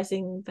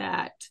realizing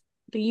that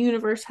the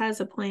universe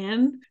has a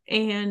plan,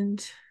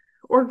 and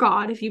or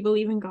God, if you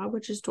believe in God,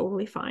 which is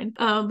totally fine.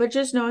 But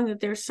just knowing that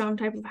there's some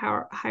type of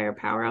higher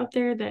power out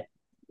there that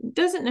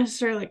doesn't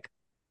necessarily like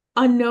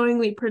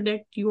unknowingly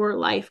predict your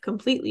life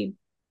completely,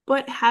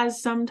 but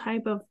has some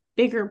type of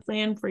bigger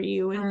plan for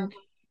you,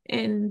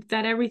 and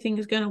that everything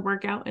is going to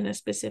work out in a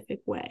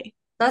specific way.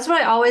 That's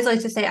what I always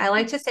like to say. I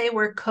like to say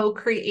we're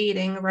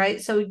co-creating,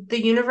 right? So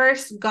the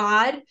universe,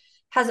 God,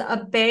 has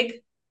a big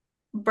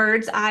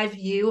bird's eye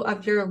view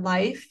of your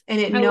life, and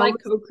it I knows, like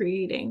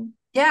co-creating.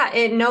 yeah,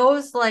 it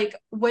knows like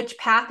which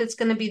path is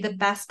going to be the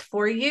best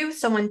for you.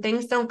 So when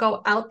things don't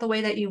go out the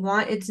way that you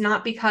want, it's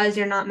not because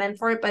you're not meant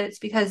for it, but it's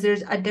because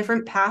there's a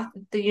different path,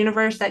 the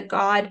universe that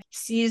God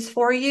sees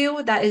for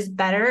you that is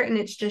better, and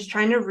it's just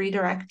trying to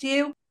redirect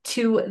you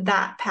to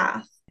that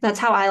path. That's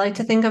how I like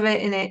to think of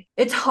it. And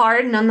it's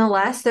hard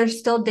nonetheless. There's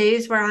still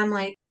days where I'm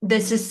like,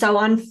 this is so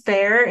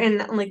unfair.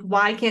 And like,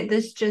 why can't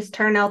this just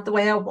turn out the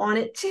way I want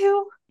it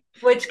to?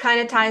 Which kind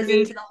of ties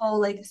into the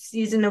whole like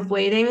season of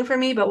waiting for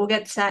me, but we'll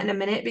get to that in a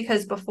minute.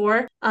 Because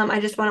before, I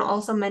just want to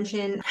also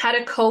mention how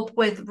to cope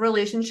with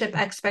relationship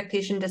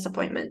expectation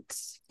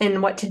disappointments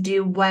and what to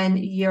do when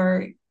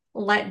you're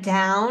let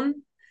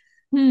down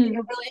in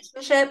a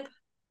relationship,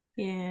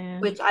 Yeah.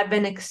 which I've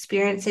been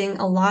experiencing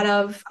a lot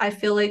of, I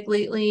feel like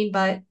lately,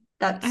 but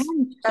I had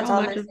that's so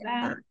all much I of say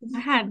that. about I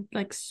had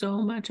like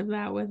so much of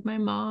that with my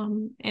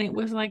mom. And it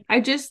was like,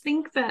 I just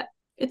think that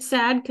it's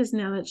sad because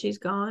now that she's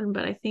gone,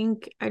 but I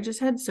think I just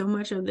had so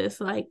much of this.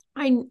 Like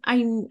I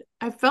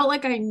felt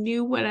like I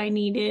knew what I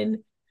needed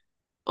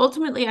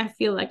ultimately I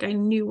feel like I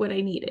knew what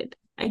I needed.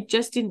 I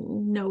just didn't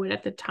know it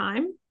at the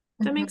time.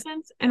 That makes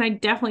sense. And I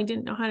definitely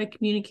didn't know how to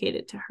communicate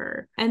it to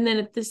her. And then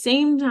at the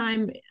same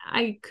time,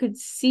 I could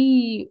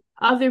see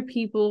other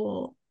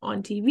people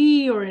on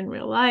TV or in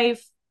real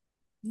life,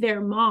 their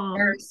mom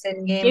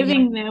Comparison game, yeah.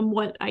 giving them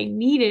what I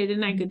needed,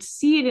 and I could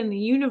see it in the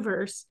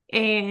universe.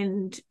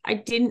 And I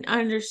didn't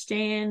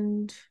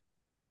understand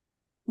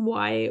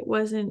why it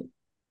wasn't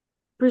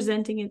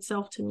presenting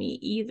itself to me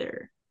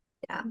either.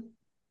 Yeah.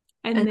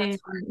 And then,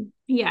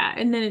 yeah,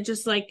 and then it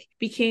just like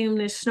became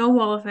this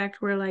snowball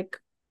effect where like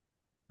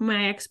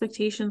my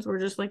expectations were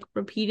just like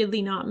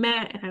repeatedly not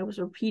met, and I was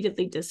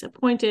repeatedly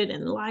disappointed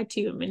and lied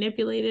to and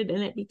manipulated,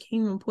 and it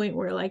became a point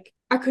where like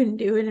I couldn't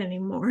do it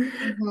anymore.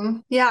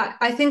 Yeah,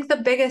 I think the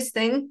biggest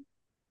thing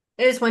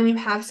is when you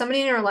have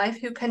somebody in your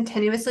life who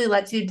continuously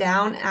lets you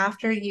down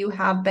after you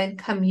have been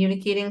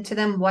communicating to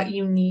them what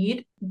you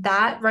need.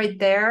 That right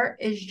there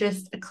is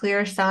just a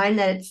clear sign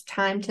that it's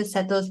time to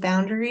set those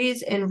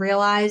boundaries and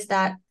realize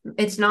that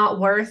it's not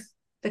worth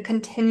the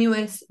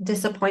continuous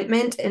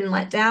disappointment and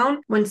letdown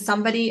when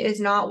somebody is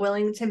not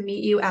willing to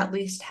meet you at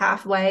least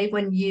halfway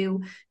when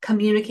you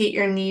communicate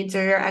your needs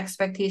or your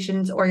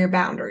expectations or your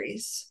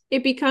boundaries.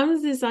 It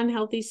becomes this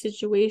unhealthy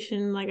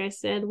situation, like I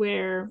said,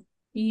 where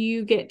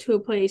you get to a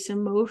place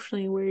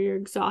emotionally where you're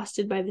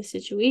exhausted by the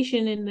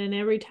situation, and then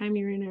every time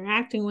you're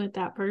interacting with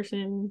that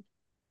person,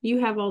 you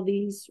have all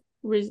these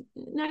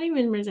not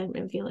even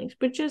resentment feelings,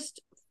 but just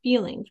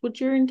feelings,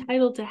 which you're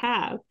entitled to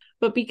have.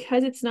 But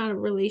because it's not a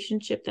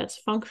relationship that's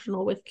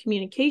functional with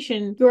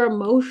communication, you're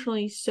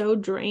emotionally so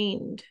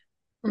drained,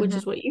 which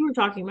is what you were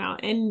talking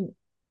about. And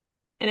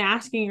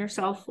asking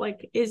yourself,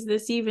 like, is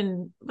this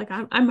even like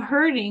I'm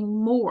hurting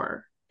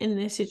more in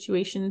this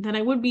situation than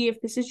I would be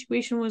if the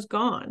situation was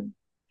gone.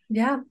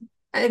 Yeah,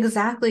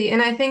 exactly.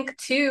 And I think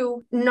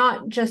too,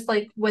 not just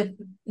like with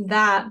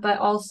that, but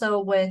also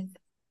with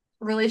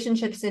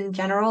relationships in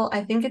general,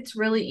 I think it's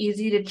really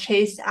easy to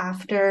chase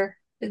after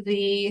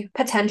the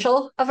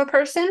potential of a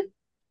person.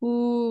 And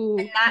Ooh,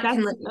 that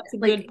can that's a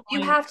like good you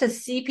point. have to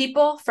see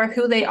people for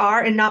who they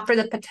are and not for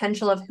the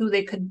potential of who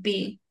they could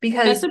be. That's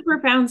Because a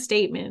profound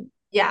statement.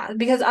 yeah,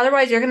 because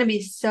otherwise you're going to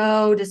be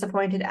so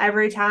disappointed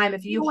every time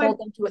if You you know what? hold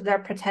them to their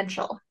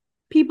potential.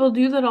 People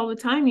do that all the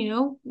time, you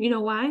know? You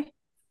know why?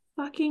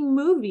 Fucking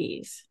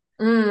movies.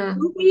 Mm.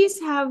 Movies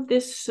have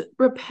this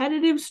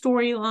repetitive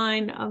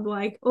storyline of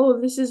like, oh,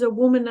 this is a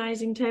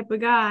womanizing type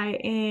of guy,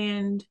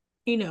 and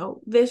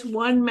this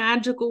one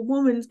magical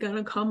woman's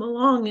gonna come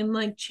along and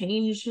like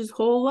change his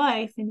whole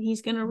life, and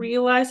he's gonna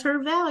realize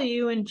her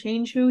value and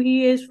change who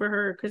he is for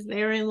her because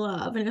they're in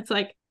love. And it's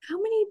like, how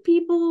many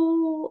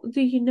people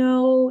do you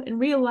know in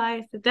real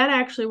life that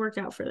actually worked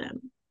out for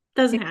them?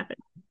 Doesn't happen.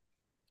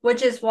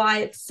 Which is why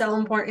it's so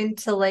important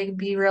to like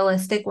be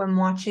realistic when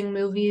watching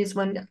movies,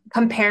 when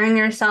comparing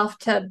yourself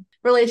to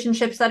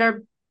relationships that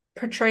are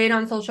portrayed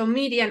on social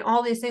media and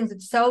all these things.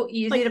 It's so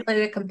easy to Like,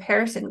 play the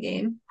comparison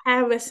game.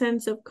 have a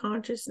sense of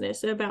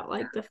consciousness about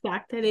like the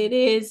fact that it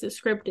is a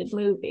scripted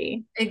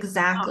movie, not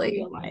Exactly.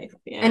 real life.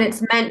 And Yeah.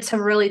 it's meant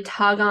to really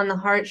tug on the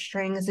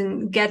heartstrings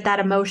and get that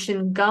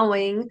emotion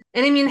going.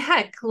 And I mean,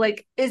 heck,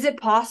 like, is it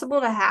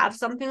possible to have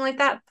something like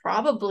that?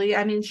 Probably.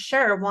 I mean,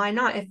 sure, why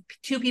not? If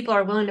two people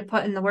are willing to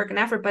put in the work and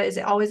effort, but is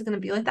it always going to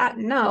be like that?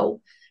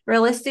 No.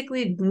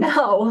 Realistically,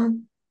 no.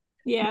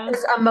 Yeah.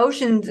 Because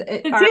emotions are,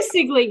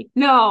 Statistically,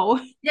 no.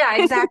 yeah,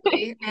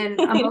 exactly. And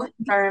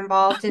emotions are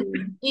involved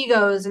in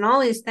egos and all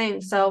these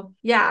things. So,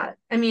 yeah,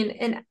 I mean,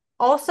 and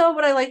also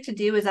what I like to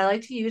do is I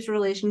like to use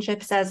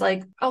relationships as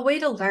like a way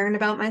to learn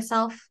about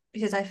myself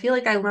because I feel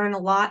like I learn a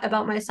lot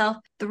about myself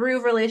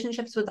through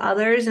relationships with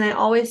others. And I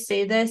always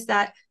say this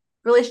that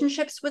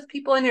relationships with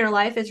people in your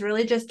life is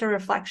really just a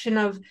reflection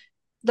of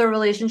the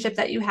relationship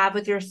that you have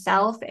with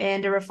yourself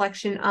and a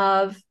reflection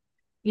of,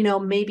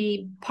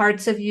 maybe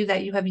parts of you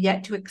that you have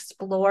yet to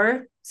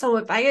explore. So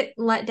if I get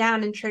let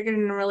down and triggered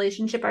in a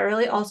relationship, I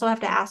really also have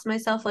to ask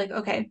myself, like,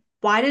 okay,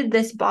 why did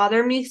this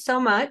bother me so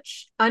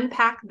much?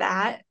 Unpack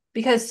that.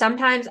 Because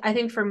sometimes I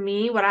think for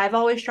me, what I've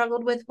always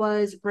struggled with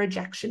was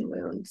rejection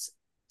wounds.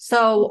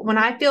 So when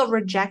I feel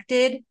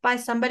rejected by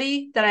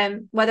somebody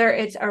that whether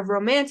it's a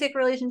romantic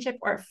relationship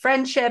or a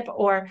friendship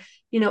or,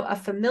 a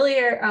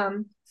familiar,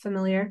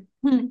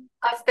 Hmm.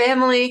 a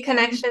family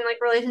connection, like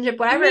relationship,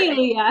 whatever it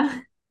may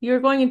Amelia. You were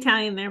going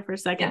Italian there for a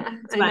second. yeah,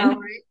 It's I know, fine.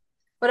 right?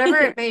 Whatever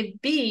it may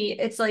be,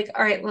 it's like,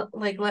 all right,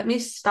 like let me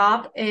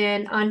stop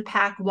and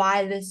unpack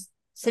why this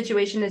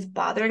situation is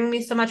bothering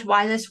me so much,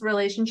 why this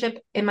relationship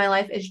in my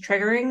life is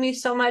triggering me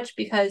so much,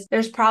 because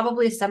there's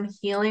probably some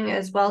healing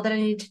as well that I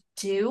need to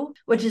do,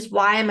 which is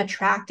why I'm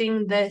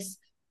attracting this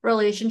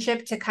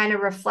relationship to kind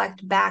of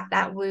reflect back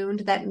that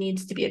wound that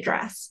needs to be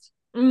addressed.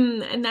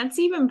 And that's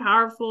even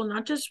powerful,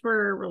 not just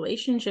for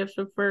relationships,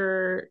 but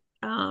for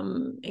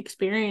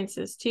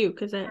experiences too.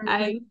 Because I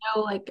Mhm.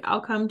 know, like,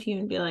 I'll come to you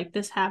and be like,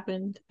 this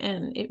happened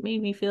and it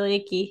made me feel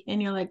icky.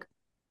 And you're like,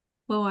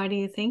 well, why do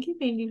you think it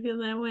made you feel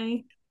that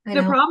way? I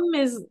The know. problem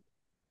is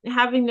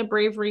having the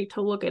bravery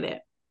to look at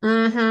it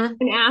Mm-hmm.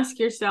 and ask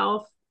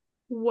yourself,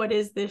 what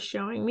is this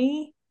showing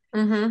me?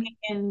 Mm-hmm.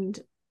 And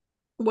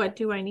what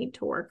do I need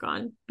to work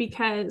on?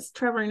 Because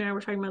Trevor and I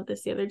were talking about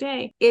this the other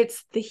day.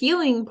 It's the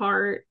healing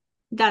part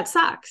that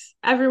sucks.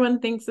 Everyone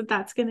thinks that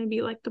that's going to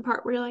be like the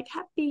part where you're like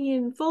happy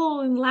and full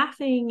and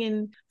laughing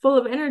and full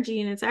of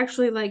energy. And it's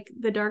actually like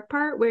the dark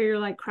part where you're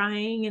like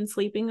crying and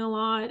sleeping a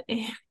lot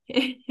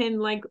and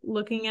like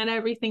looking at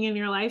everything in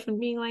your life and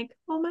being like,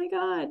 oh my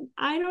God,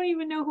 I don't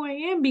even know who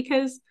I am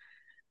because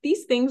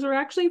these things were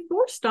actually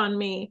forced on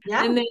me.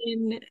 Yeah. And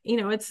then,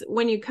 it's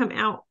when you come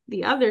out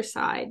the other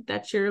side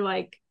that you're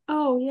like,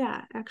 oh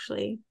yeah,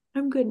 actually,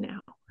 I'm good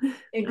now.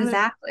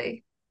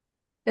 Exactly.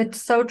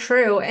 It's so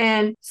true.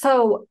 And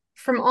so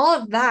from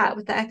all of that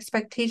with the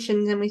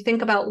expectations, and we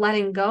think about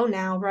letting go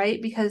now,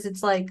 right? Because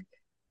it's like,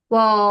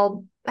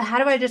 well, how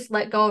do I just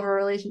let go of a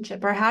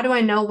relationship? Or how do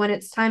I know when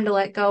it's time to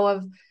let go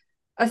of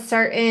a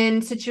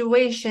certain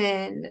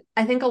situation?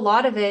 I think a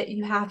lot of it,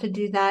 you have to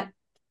do that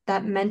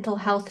mental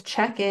health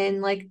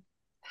check-in. Like,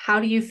 how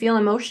do you feel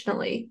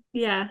emotionally?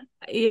 Yeah,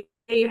 you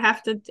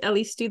have to at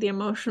least do the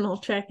emotional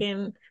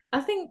check-in. I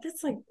think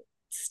that's like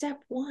step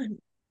one.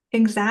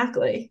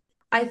 Exactly.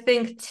 I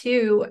think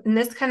too, and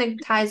this kind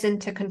of ties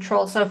into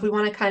control. So if we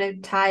want to kind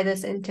of tie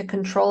this into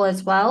control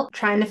as well,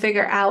 trying to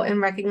figure out and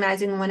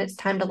recognizing when it's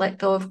time to let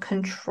go of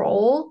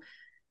control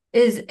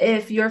is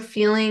if you're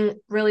feeling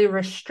really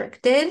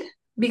restricted.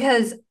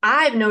 Because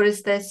I've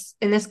noticed this,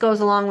 and this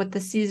goes along with the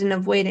season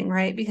of waiting,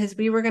 right? Because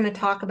we were going to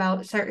talk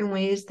about certain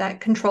ways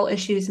that control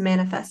issues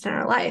manifest in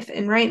our life.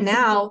 And right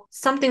now,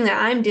 something that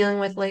I'm dealing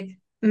with, like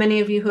many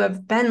of you who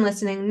have been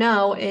listening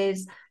know,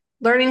 is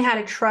learning how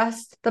to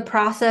trust the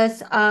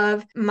process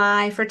of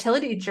my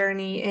fertility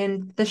journey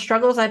and the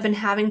struggles I've been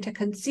having to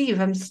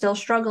conceive. I'm still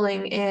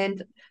struggling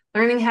and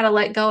learning how to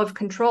let go of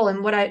control.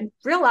 And what I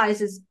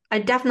realize is I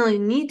definitely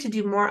need to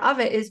do more of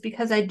it is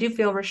because I do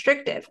feel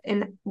restrictive.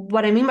 And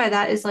what I mean by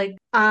that is like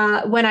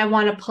when I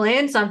want to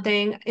plan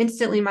something,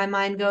 instantly my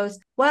mind goes,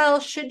 well,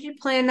 should you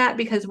plan that?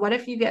 Because what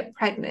if you get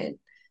pregnant?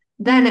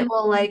 Then it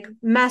will like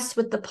mess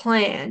with the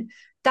plan.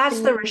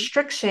 That's the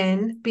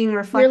restriction being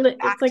reflected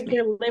It's back to like me.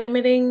 you're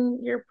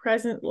limiting your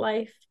present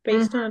life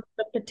based Mhm. on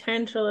the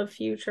potential of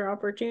future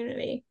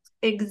opportunity.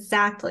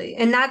 Exactly.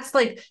 And that's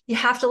like you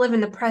have to live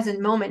in the present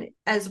moment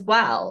as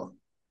well.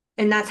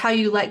 And that's how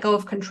you let go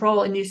of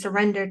control and you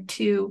surrender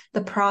to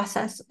the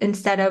process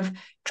instead of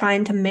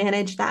trying to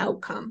manage the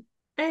outcome.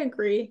 I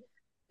agree.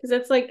 Because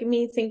that's like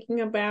me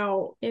thinking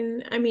about,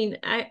 and I mean,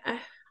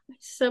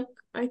 sub,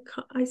 I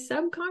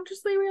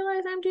subconsciously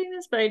realize I'm doing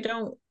this, but I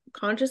don't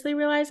consciously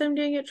realize I'm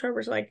doing it.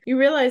 Trevor's like, you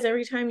realize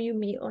every time you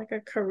meet like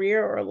a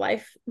career or a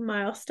life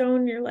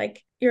milestone, you're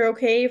like, you're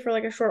okay for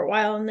like a short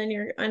while and then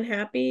you're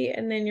unhappy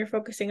and then you're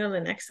focusing on the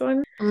next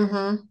one.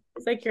 Mm-hmm.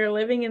 It's like you're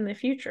living in the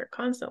future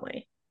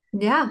constantly.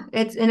 Yeah,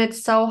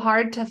 it's so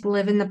hard to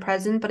live in the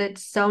present, but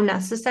it's so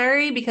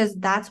necessary because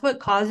that's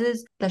what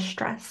causes the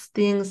stress,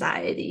 the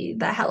anxiety,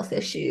 the health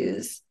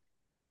issues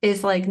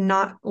is like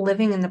not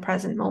living in the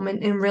present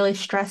moment and really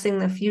stressing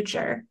the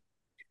future.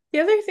 The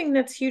other thing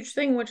that's huge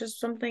thing, which is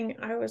something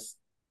I was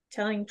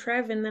telling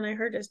Trev, and then I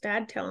heard his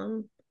dad tell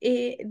him,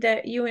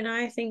 that you and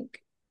I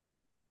think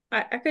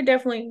I could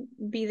definitely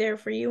be there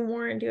for you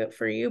more and do it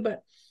for you,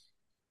 but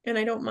and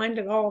I don't mind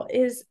at all,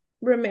 is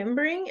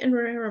remembering and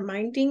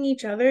reminding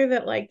each other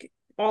that like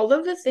all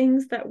of the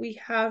things that we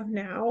have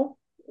now,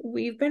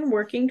 we've been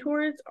working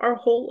towards our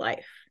whole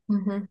life.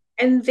 Mm-hmm.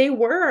 And they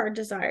were our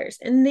desires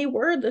and they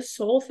were the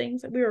sole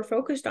things that we were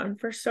focused on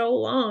for so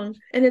long.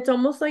 And it's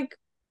almost like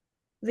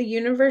the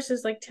universe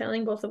is like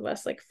telling both of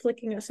us, like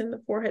flicking us in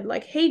the forehead,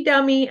 like, hey,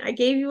 dummy, I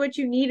gave you what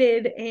you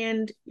needed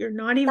and you're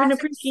not even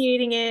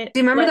appreciating it.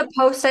 Do you remember Like, the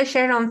post I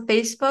shared on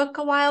Facebook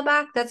a while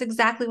back? That's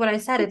exactly what I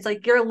said. It's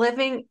like you're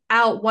living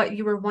out what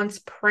you were once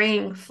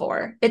praying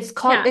for. yeah,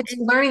 It's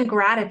learning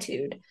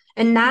gratitude.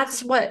 And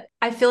that's what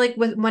I feel like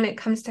with when it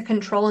comes to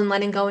control and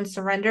letting go and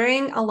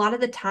surrendering, a lot of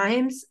the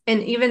times,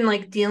 and even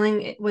like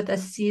dealing with a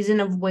season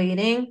of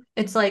waiting,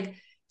 it's like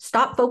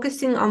stop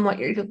focusing on what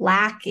you're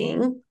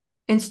lacking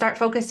and start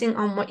focusing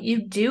on what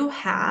you do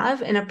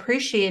have and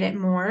appreciate it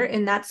more.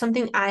 And that's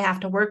something I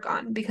have to work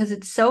on because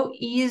it's so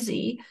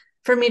easy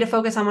for me to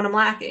focus on what I'm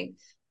lacking,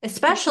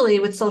 especially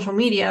with social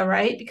media,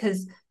 right?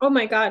 Because oh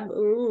my God,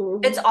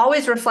 it's ooh,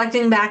 always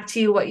reflecting back to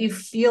you what you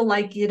feel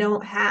like you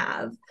don't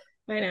have.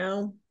 I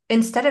know.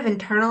 Instead of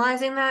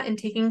internalizing that and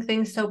taking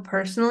things so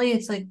personally,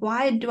 it's like,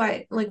 why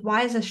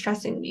is this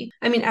stressing me?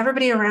 I mean,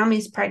 everybody around me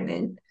is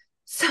pregnant.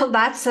 So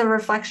that's a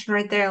reflection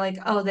right there. Like,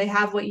 oh, they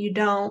have what you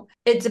don't.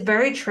 It's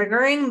very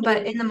triggering,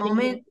 but in the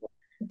moment,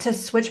 to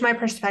switch my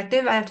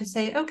perspective, I have to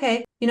say,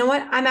 okay, you know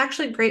what? I'm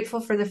actually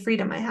grateful for the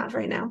freedom I have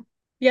right now.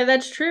 Yeah,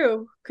 that's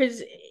true.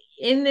 Because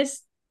in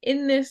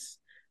this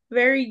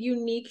very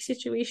unique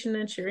situation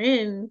that you're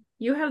in,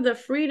 you have the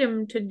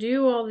freedom to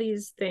do all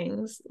these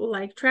things,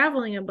 like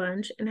traveling a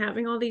bunch and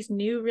having all these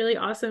new, really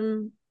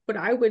awesome, what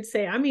I would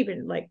say, I'm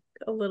even like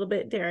a little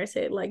bit, dare I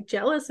say, like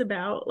jealous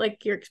about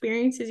like your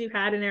experiences you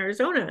had in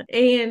Arizona.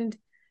 And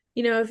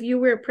if you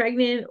were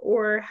pregnant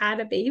or had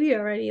a baby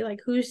already, like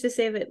who's to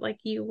say that like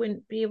you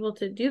wouldn't be able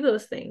to do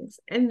those things?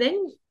 And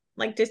then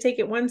like to take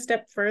it one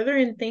step further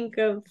and think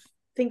of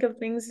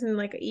things in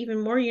like an even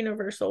more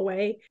universal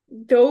way,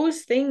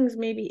 those things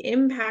may be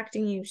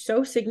impacting you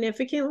so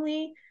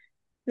significantly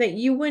that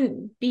you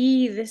wouldn't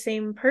be the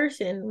same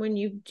person when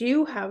you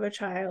do have a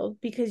child,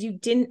 because you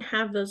didn't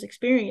have those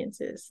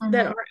experiences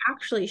that are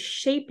actually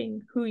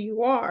shaping who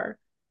you are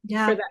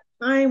for that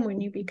time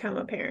when you become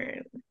a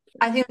parent.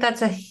 I think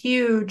that's a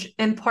huge,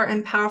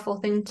 important, powerful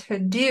thing to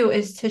do,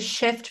 is to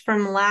shift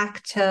from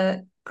lack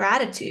to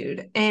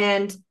gratitude.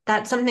 And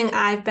that's something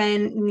I've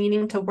been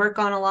needing to work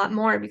on a lot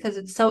more, because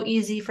it's so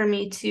easy for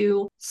me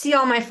to see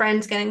all my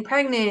friends getting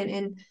pregnant,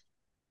 and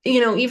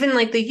even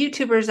like the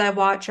YouTubers I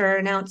watch are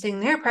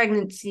announcing their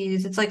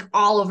pregnancies. It's like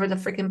all over the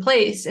freaking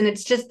place. And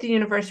it's just the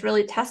universe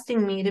really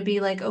testing me to be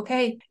like,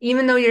 okay,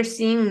 even though you're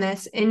seeing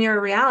this in your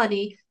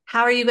reality,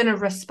 how are you going to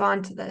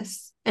respond to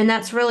this? And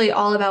that's really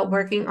all about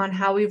working on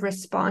how we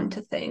respond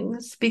to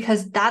things,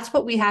 because that's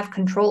what we have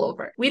control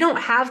over. We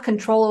don't have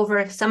control over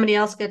if somebody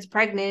else gets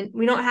pregnant.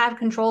 We don't have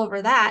control over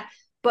that,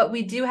 but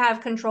we do have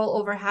control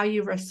over how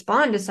you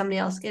respond to somebody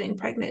else getting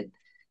pregnant.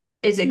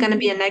 Is it going to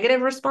be a negative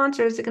response,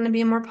 or is it going to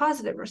be a more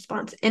positive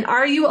response? And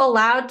are you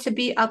allowed to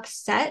be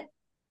upset?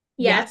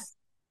 Yes.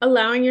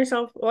 Allowing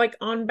yourself, like,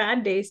 on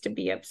bad days to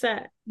be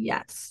upset.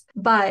 Yes.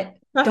 But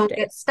don't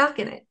get stuck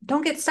in it.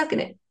 Don't get stuck in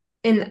it.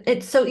 And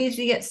it's so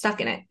easy to get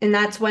stuck in it. And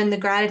that's when the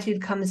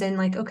gratitude comes in,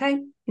 like, okay,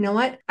 you know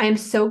what? I am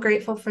so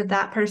grateful for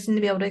that person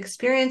to be able to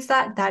experience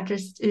that. That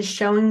just is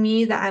showing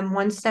me that I'm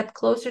one step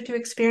closer to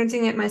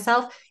experiencing it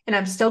myself. And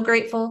I'm still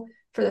grateful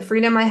for the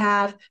freedom I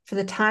have, for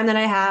the time that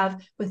I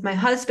have with my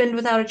husband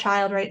without a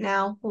child right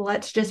now.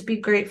 Let's just be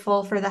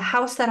grateful for the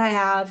house that I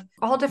have,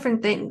 all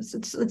different things.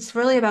 It's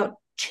really about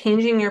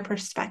changing your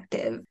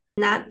perspective.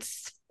 And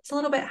it's a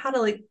little bit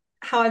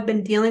how I've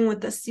been dealing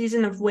with this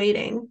season of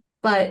waiting.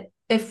 But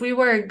if we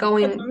were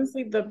going, that's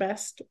honestly the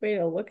best way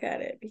to look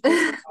at it,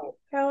 because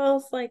how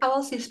else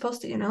are you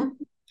supposed to,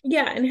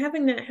 Yeah, and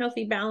having that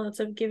healthy balance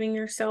of giving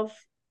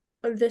yourself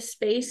the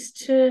space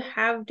to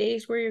have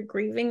days where you're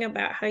grieving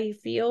about how you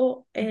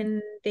feel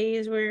and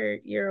days where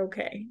you're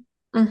okay.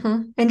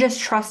 And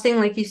just trusting,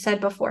 like you said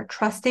before,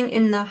 trusting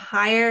in the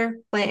higher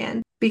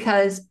plan.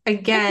 Because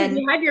again,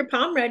 you had your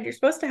palm read, you're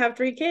supposed to have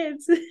 3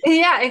 kids.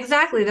 Yeah,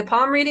 exactly. The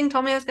palm reading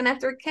told me I was going to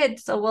have 3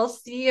 kids. So we'll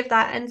see if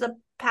that ends up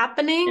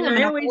happening. And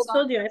I always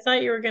told you, I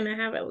thought you were going to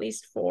have at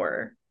least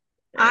 4.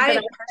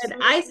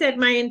 I said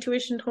my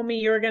intuition told me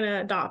you were going to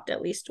adopt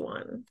at least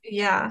 1.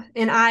 Yeah.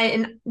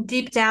 And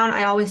deep down,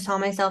 I always saw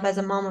myself as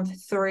a mom of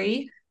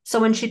 3. So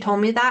when she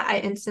told me that, I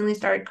instantly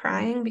started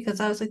crying,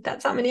 because I was like,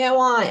 that's how many I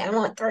want. I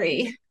want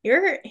 3.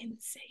 You're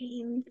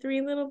insane.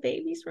 3 little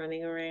babies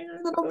running around.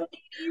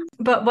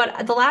 But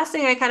what the last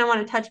thing I kind of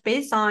want to touch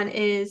base on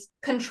is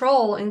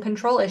control and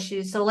control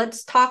issues. So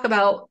let's talk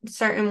about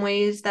certain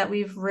ways that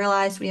we've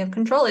realized we have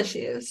control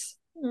issues.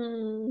 I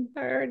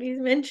already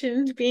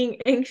mentioned being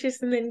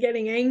anxious and then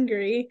getting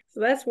angry.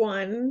 So that's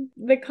one.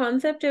 The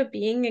concept of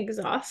being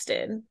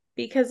exhausted,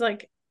 because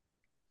like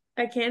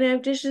I can't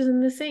have dishes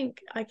in the sink.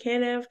 I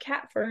can't have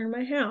cat fur in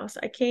my house.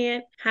 I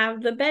can't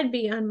have the bed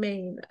be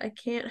unmade. I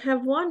can't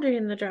have laundry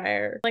in the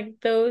dryer. Like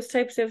those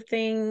types of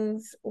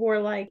things, or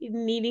like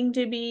needing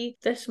to be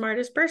the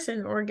smartest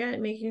person, or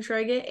making sure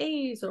I get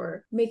A's,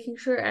 or making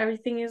sure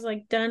everything is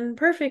like done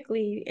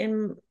perfectly.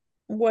 And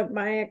what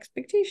my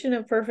expectation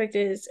of perfect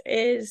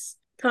is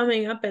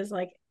coming up as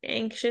like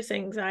anxious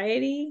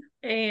anxiety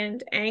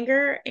and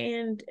anger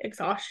and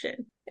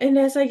exhaustion. And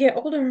as I get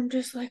older, I'm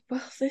just like,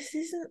 well, this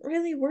isn't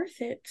really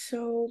worth it.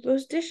 So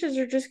those dishes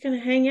are just going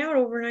to hang out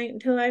overnight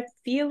until I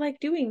feel like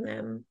doing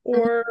them.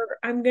 Or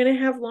I'm going to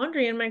have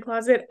laundry in my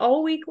closet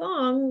all week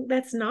long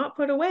that's not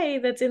put away,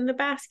 that's in the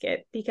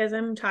basket, because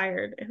I'm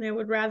tired and I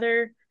would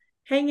rather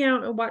hang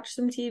out and watch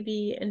some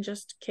TV and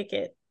just kick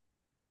it.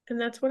 And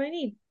that's what I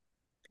need.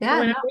 Yeah.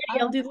 When I'm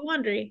ready, I'll do the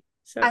laundry.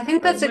 So I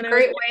think that's a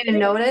great way to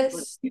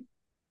notice.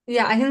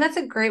 Yeah, I think that's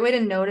a great way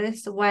to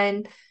notice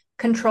when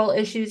control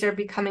issues are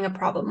becoming a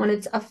problem, when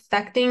it's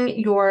affecting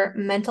your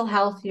mental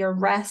health, your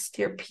rest,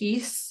 your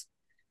peace.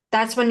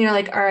 That's when you're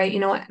like, all right, you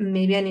know what?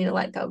 Maybe I need to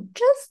let go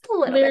just a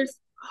little bit.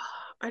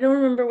 I don't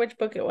remember which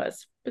book it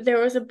was, but there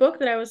was a book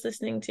that I was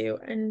listening to,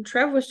 and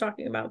Trev was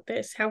talking about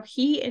this, how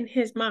he in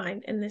his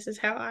mind, and this is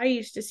how I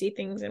used to see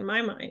things in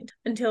my mind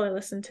until I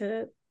listened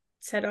to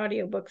said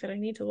audiobook that I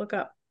need to look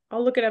up.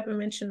 I'll look it up and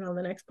mention it on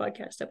the next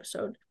podcast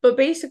episode. But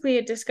basically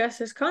it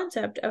discusses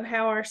concept of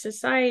how our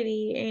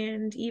society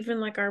and even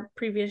like our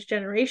previous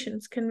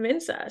generations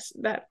convince us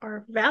that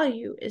our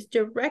value is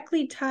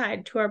directly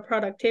tied to our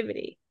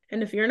productivity.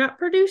 And if you're not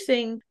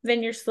producing,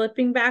 then you're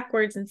slipping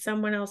backwards and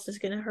someone else is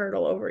going to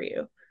hurdle over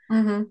you.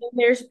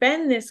 There's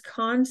been this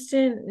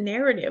constant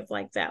narrative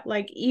like that.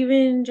 Like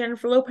even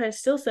Jennifer Lopez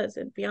still says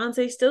it.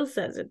 Beyonce still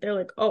says it. They're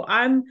like, oh,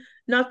 I'm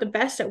not the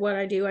best at what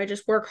I do. I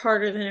just work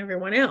harder than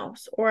everyone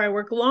else, or I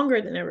work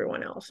longer than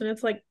everyone else. And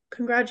it's like,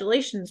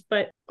 congratulations.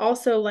 But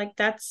also like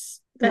that's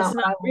that's not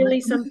what not I really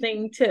want.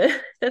 something to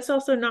that's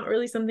also not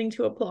really something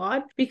to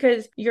applaud,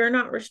 because you're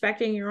not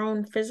respecting your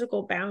own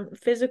physical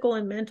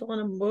and mental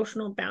and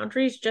emotional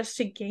boundaries just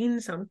to gain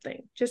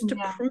something, just to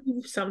Yeah.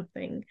 prove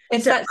something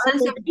It's to that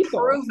sense other of people.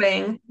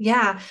 proving.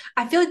 Yeah.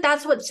 I feel like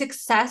that's what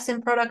success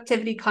and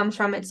productivity comes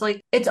from. It's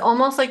like, it's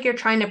almost like you're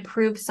trying to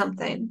prove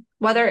something,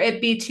 whether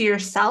it be to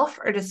yourself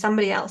or to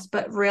somebody else.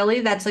 But really,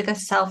 that's like a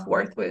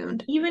self-worth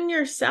wound. Even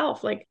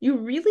yourself, like you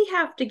really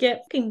have to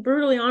get fucking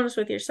brutally honest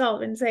with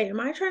yourself and say, am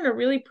I trying to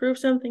really prove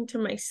something to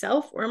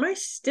myself, or am I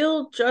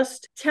still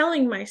just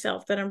telling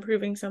myself that I'm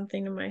proving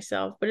something to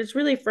myself, but it's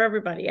really for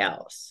everybody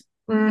else?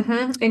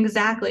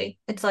 Exactly.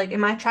 It's like,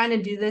 am I trying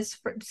to do this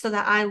so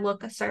that I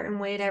look a certain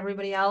way to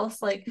everybody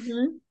else? Like,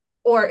 Mm-hmm.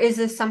 or is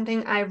this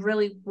something I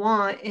really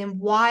want? And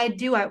why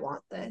do I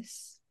want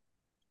this?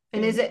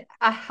 And is it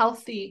a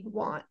healthy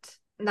want?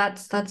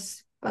 That's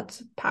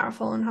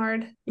powerful and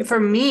hard. Yep. For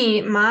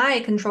me,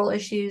 my control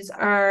issues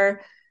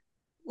are,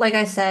 like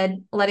I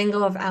said, letting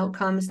go of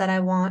outcomes that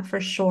I want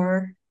for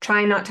sure.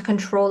 Trying not to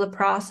control the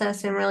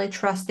process and really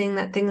trusting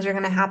that things are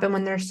going to happen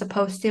when they're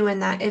supposed to,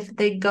 and that if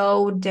they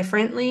go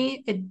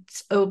differently,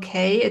 it's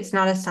okay. It's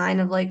not a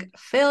sign of like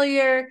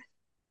failure.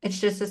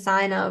 It's just a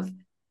sign of,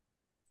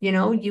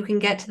 you can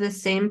get to the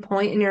same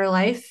point in your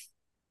life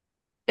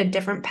a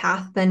different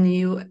path than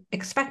you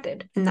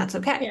expected, and that's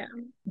okay. Yeah.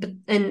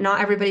 And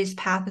not everybody's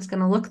path is going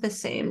to look the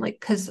same, like,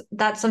 because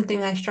that's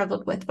something I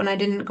struggled with when I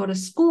didn't go to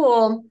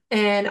school,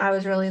 and I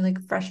was really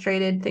like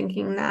frustrated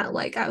thinking that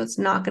like I was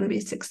not going to be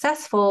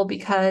successful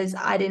because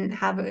I didn't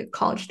have a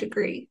college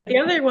degree. The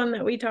other one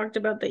that we talked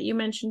about that you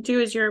mentioned too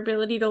is your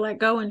ability to let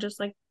go and just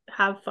like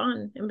have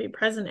fun and be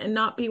present and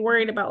not be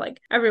worried about like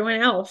everyone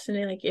else,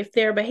 and like if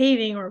they're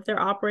behaving or if they're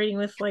operating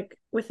with like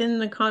within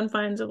the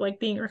confines of like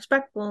being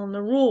respectful and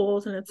the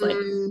rules. And it's like,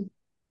 Mm,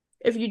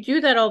 if you do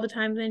that all the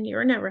time, then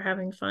you're never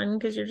having fun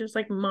because you're just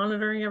like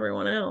monitoring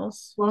everyone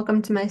else.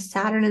 welcome to my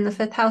Saturn in the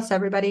fifth house,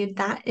 everybody.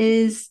 That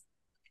is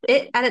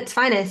it at its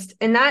finest.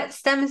 And that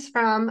stems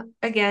from,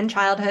 again,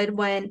 childhood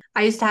when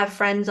I used to have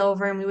friends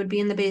over and we would be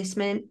in the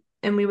basement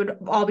and we would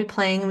all be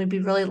playing and we'd be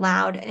really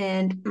loud.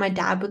 And my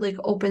dad would like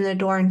open the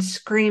door and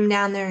scream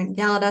down there and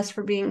yell at us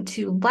for being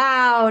too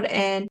loud.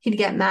 And he'd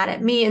get mad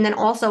at me. And then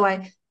also,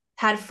 I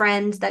had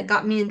friends that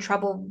got me in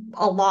trouble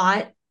a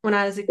lot when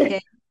I was a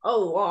kid. A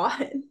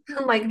lot.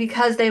 Like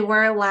because they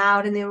were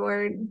loud and they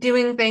were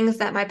doing things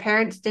that my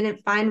parents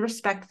didn't find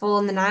respectful,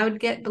 and then I would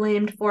get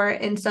blamed for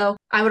it. And so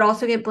I would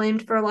also get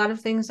blamed for a lot of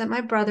things that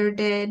my brother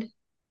did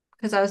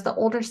because I was the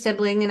older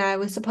sibling and I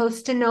was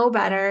supposed to know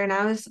better and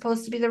I was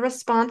supposed to be the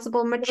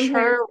responsible,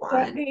 mature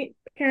one.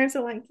 Parents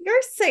are like,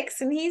 you're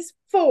 6 and he's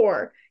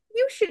 4.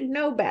 You should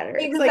know better.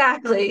 It's like,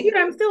 dude, Exactly.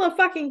 I'm still a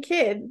fucking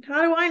kid.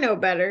 How do I know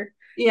better?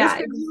 Just Yeah,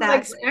 because you like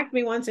exactly. smacked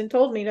me once and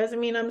told me doesn't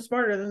mean I'm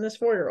smarter than this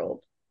 4-year-old.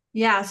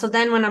 Yeah, so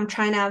then when I'm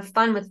trying to have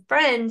fun with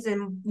friends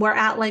and we're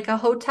at like a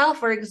hotel,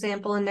 for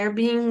example, and they're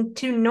being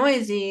too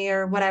noisy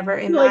or whatever,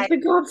 in Like my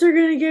the cops are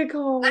gonna get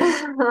called.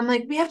 I'm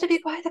like, we have to be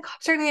quiet. The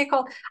cops are gonna get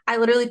called. I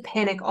literally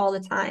panic all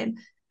the time. You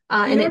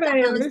And know it what I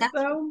definitely noticed stems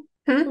though?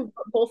 from, hmm?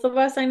 Both of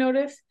us, I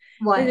noticed, is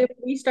What? if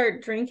we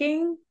start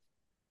drinking,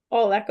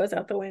 all that goes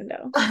out the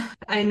window.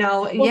 I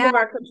know. Both Yeah, of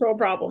our control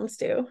problems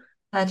too.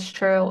 that's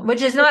true.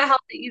 Which is not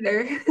healthy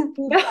either.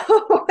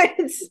 No,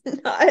 it's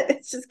not.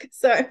 It's just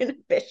because our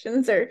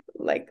inhibitions are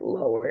like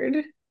lowered,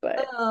 but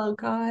it Oh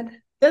God.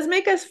 does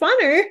make us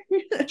funner.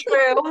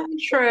 True,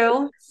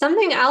 true.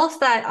 Something else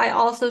that I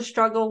also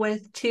struggle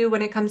with too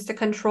when it comes to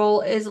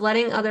control is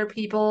letting other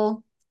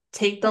people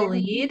take the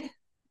lead.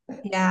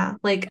 Yeah,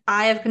 like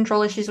I have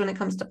control issues when it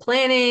comes to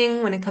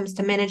planning, when it comes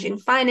to managing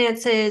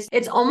finances.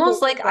 It's almost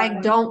So like do I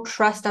I. don't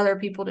trust other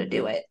people to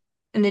do it.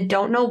 And I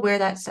don't know where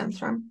that stems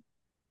from.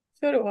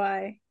 So do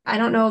I. I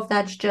don't know if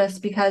that's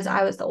just because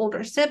I was the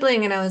older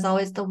sibling and I was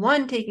always the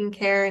one taking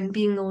care and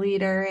being the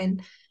leader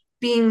and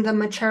being the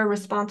mature,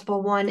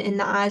 responsible one in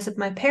the eyes of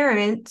my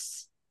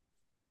parents.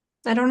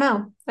 I don't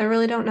know. I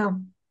really don't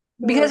know.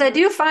 Because Or I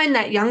do find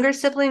that younger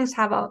siblings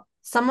have a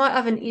somewhat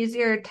of an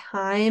easier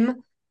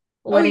time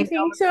oh, you letting think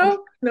go of.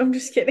 so? No, I'm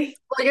just kidding.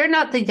 Well, you're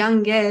not the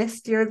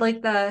youngest. You're like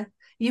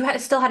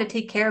still had to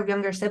take care of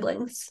younger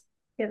siblings.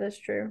 Yeah, that's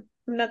true.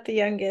 I'm not the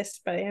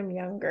youngest, but I am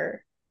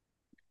younger.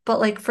 But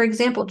like, for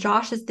example,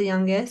 Josh is the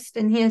youngest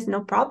and he has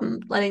no problem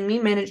letting me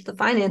manage the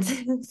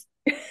finances.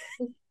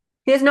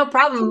 He has no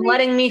problem Actually,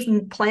 letting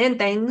me plan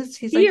things.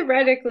 He's like,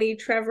 theoretically,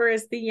 Trevor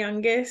is the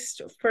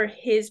youngest for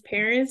his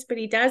parents, but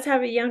he does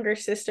have a younger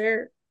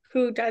sister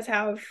who does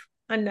have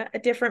a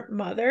different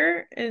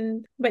mother,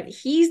 and but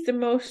he's the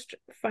most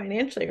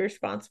financially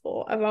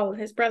responsible of all of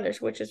his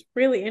brothers, which is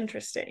really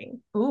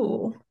interesting.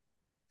 ooh,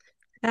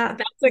 yeah.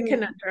 That's a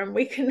conundrum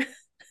we can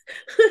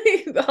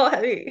all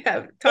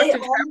have talk It to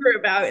all, Trevor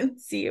about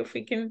and see if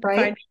we can right?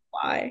 find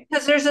why.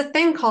 Because there's a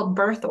thing called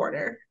birth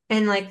order,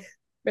 and like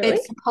it Really?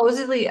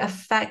 supposedly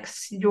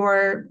affects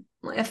you.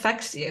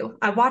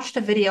 I watched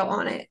a video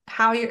on it.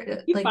 How you're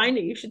You like, find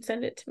it, you should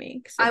send it to me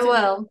because I it's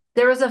interesting. will.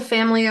 There was a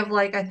family of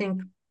like I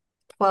think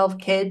 12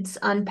 kids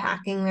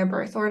unpacking their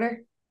birth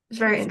order. It's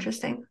very That's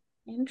interesting.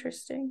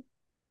 interesting.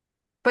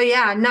 But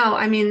yeah, no,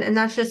 I mean, and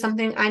that's just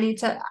something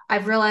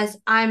I've realized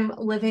I'm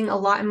living a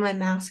lot in my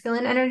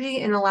masculine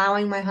energy and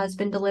allowing my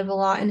husband to live a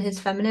lot in his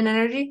feminine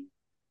energy,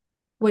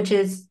 which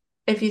is,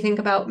 if you think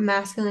about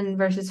masculine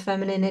versus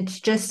feminine, it's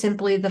just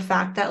simply the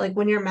fact that, like,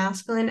 when you're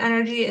masculine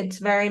energy, it's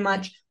very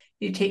much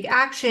you take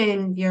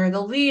action, you're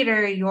the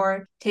leader,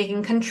 you're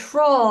taking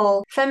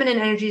control. Feminine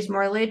energy is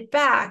more laid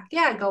back.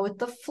 Yeah, go with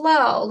the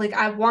flow. Like,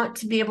 I want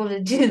to be able to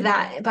do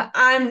that, but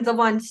I'm the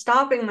one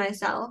stopping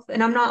myself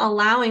and I'm not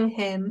allowing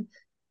him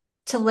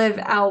to live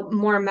out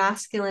more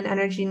masculine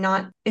energy.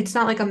 It's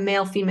not like a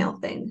male female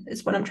thing,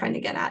 is what I'm trying to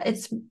get at.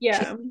 It's just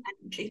Yeah. an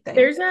energy thing.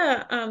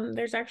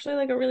 There's actually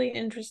like a really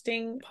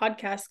interesting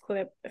podcast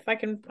clip. If I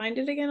can find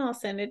it again, I'll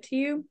send it to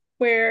you,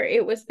 where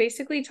it was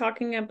basically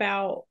talking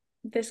about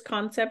this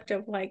concept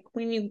of like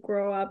when you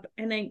grow up,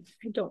 and I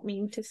don't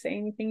mean to say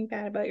anything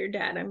bad about your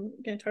dad. I'm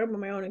going to talk about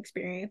my own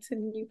experience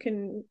and you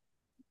can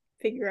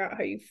figure out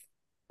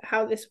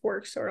how this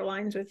works or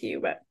aligns with you.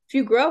 But if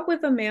you grow up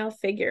with a male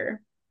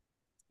figure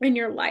in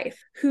your life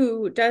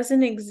who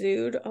doesn't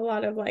exude a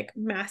lot of like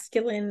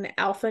masculine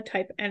alpha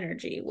type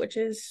energy, which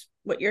is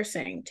what you're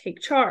saying,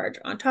 take charge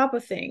on top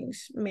of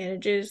things,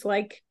 manages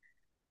like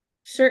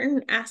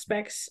certain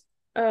aspects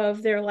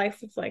of their life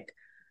with like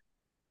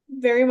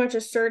very much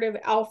assertive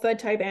alpha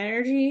type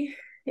energy,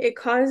 it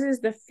causes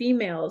the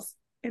females,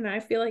 and I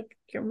feel like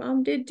your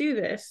mom did do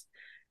this,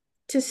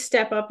 to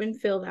step up and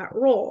fill that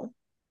role.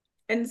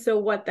 And so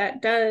what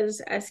that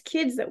does as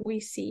kids that we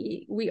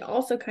see, we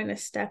also kind of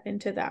step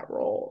into that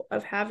role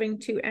of having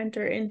to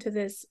enter into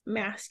this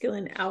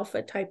masculine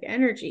alpha type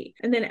energy.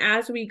 And then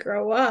as we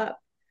grow up,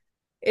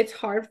 it's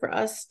hard for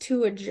us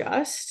to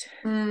adjust.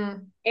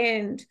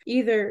 And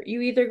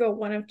you either go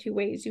one of two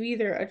ways. You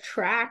either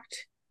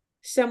attract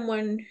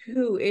someone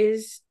who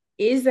is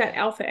that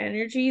alpha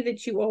energy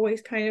that you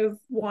always kind of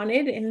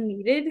wanted and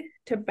needed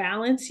to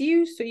balance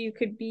you so you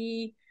could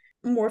be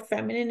more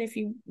feminine if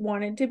you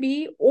wanted to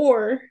be,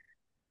 or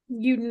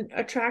you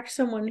attract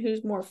someone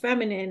who's more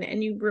feminine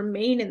and you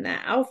remain in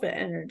that alpha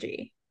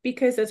energy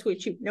because that's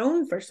what you've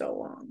known for so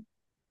long.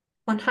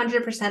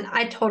 100%.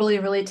 I totally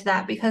relate to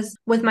that because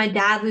with my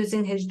dad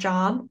losing his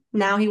job,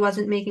 now he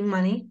wasn't making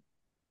money.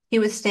 He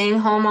was staying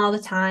home all the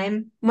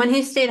time. When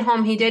he stayed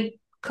home, he did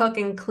cook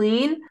and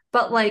clean,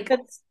 but like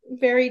That's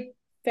very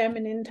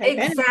feminine type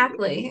energy.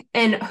 exactly.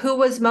 And who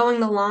was mowing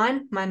the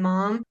lawn? My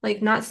mom.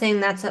 Like, not saying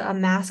that's a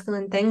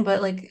masculine thing,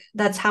 but like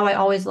that's how I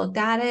always looked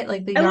at it.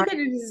 Like the I yard. look at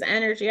it as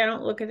energy. I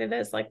don't look at it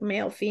as like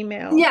male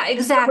female. Yeah,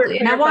 exactly. We're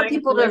And I want clarifying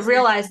people for to listeners.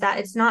 realize that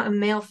it's not a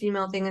male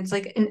female thing. It's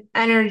like an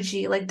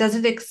energy. Like, does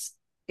it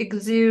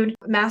exude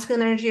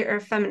masculine energy or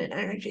feminine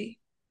energy?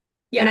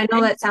 And Yeah, I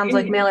know that sounds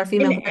like male or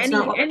female, and but that's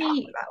not what we're talking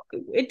any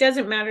about. it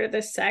doesn't matter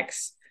the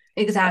sex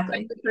of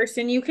Exactly. the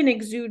person. You can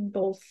exude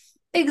both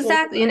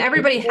Exactly. And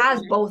everybody both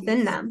has both in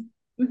energies. them.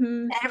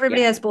 Mm-hmm.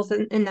 Everybody Yeah, has both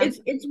in them.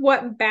 it's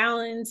what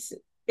balance.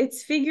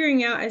 It's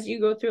figuring out as you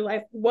go through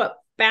life what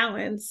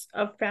balance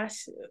of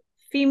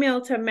female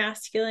to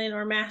masculine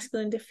or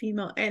masculine to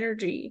female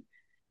energy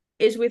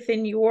is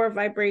within your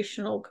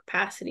vibrational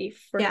capacity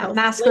for Yeah, healthy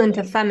masculine to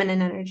living.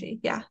 feminine energy.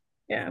 Yeah,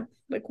 Yeah,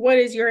 like what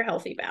is your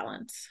healthy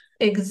balance?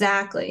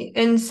 exactly.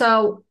 And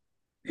so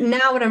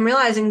now what I'm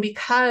realizing,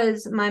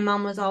 because my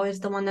mom was always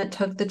the one that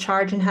took the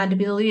charge and had to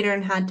be the leader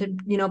and had to,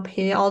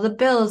 pay all the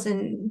bills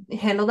and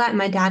handle that. And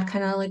my dad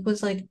kind of like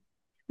was like,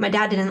 my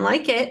dad didn't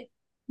like it,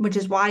 which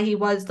is why he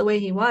was the way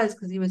he was,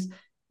 because he was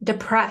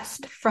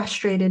depressed,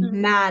 frustrated,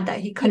 mad that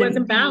he He couldn't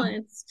wasn't be.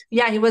 balanced.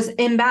 Yeah, he was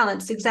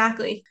imbalanced,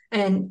 exactly.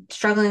 And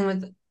struggling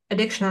with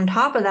addiction on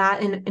top of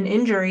that and an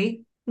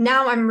injury.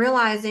 Now I'm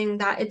realizing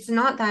that it's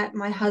not that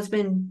my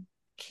husband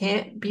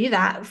can't be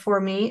that for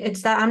me,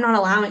 it's that I'm not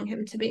allowing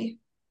him to be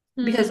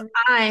because Mm.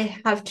 I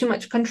have too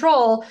much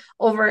control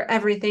over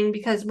everything.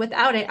 Because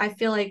without it, I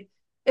feel like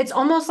it's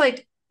almost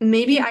like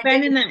maybe I You've been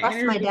in didn't that trust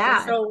my energy for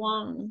dad. so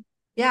long.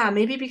 Yeah,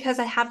 maybe because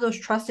I have those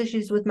trust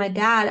issues with my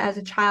dad as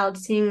a child,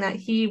 seeing that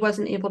he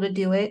wasn't able to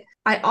do it,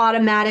 I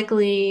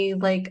automatically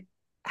like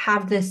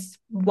have this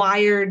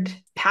wired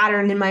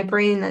pattern in my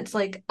brain that's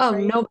like, oh,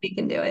 Right. nobody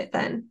can do it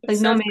then. Like,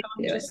 no man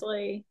can do it.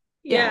 Subconsciously.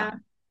 Yeah. Yeah.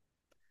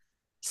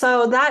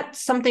 So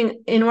that's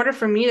something, in order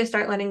for me to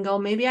start letting go,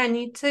 maybe I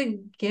need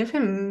to give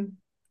him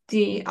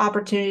the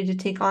opportunity to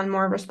take on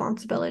more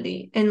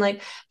responsibility and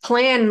like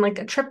plan like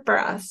a trip for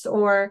us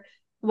or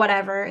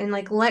whatever and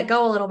like let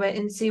go a little bit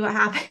and see what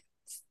happens.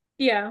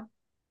 Yeah.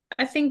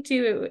 I think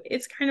too,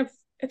 it's kind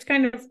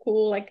of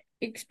cool like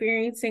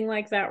experiencing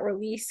like that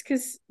release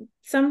because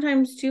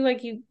sometimes too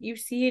like you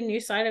see a new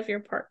side of your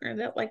partner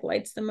that like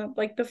lights them up.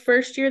 Like the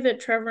first year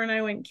that Trevor and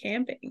I went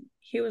camping,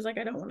 he was like,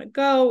 I don't want to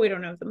go, we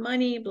don't have the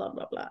money, blah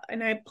blah blah.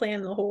 And I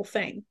planned the whole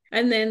thing.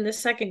 And then the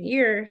second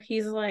year,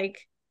 he's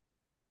like,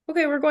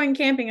 okay, we're going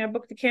camping. I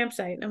booked a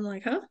campsite. And I'm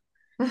like, huh?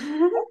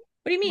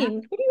 What do you Yeah.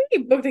 mean? What do you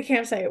mean you booked a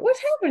campsite?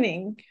 What's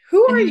happening?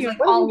 Who And are he's you? like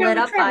What have you all done lit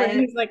with up by Trevor? And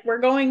it. he's like, we're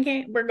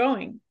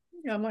going.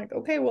 I'm like,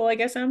 okay, well, I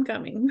guess I'm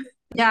coming.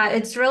 Yeah,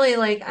 it's really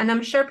like, and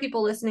I'm sure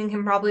people listening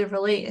can probably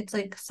relate. It's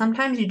like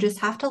sometimes you just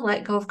have to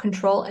let go of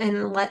control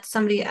and let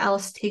somebody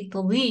else take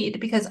the lead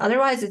because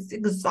otherwise it's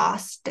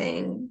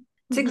exhausting.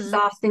 It's Mm-hmm.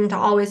 exhausting to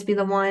always be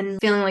the one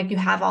feeling like you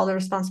have all the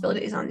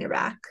responsibilities on your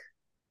back.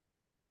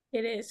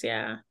 It is,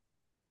 yeah.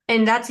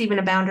 And that's even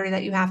a boundary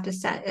that you have to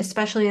set,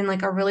 especially in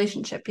like a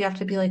relationship. You have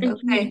to be like, And okay,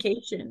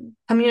 communication.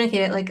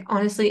 communicate it. Like,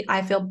 honestly,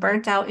 I feel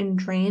burnt out and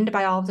drained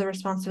by all of the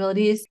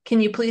responsibilities.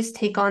 Can you please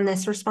take on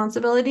this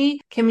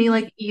responsibility? Can we Mhm.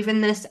 like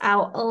even this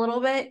out a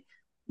little bit?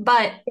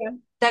 But Yeah,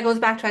 that goes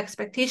back to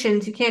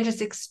expectations. You can't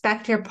just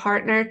expect your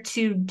partner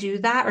to do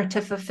that or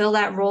to fulfill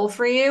that role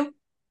for you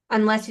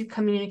unless you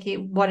communicate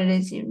what it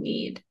is you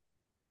need.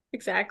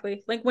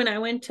 exactly. Like when I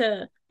went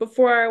to,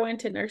 before I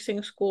went to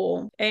nursing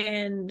school,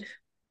 and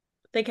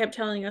they kept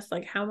telling us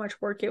like how much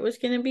work it was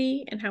going to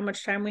be and how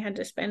much time we had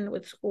to spend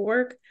with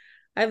schoolwork.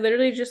 I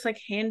literally just like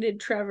handed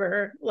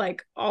Trevor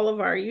like all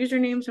of our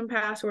usernames and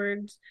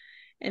passwords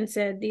and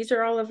said, these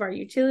are all of our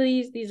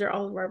utilities, these are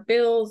all of our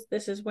bills,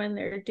 this is when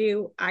they're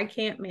due. I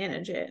can't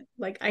manage it.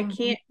 Like I Mhm.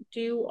 can't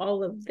do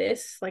all of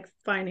this like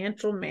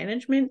financial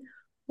management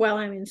while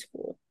I'm in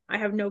school. I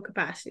have no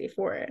capacity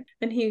for it.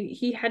 And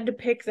he had to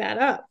pick that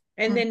up.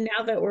 And then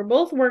now that we're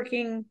both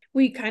working,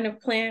 we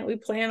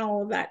plan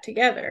all of that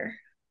together.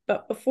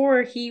 But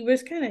before he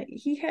was kind of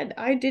he had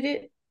I did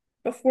it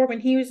before when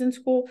he was in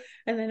school,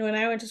 and then when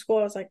I went to school,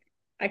 I was like,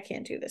 I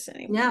can't do this Yeah,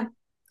 anymore.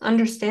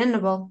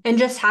 understandable. And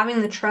just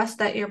having the trust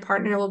that your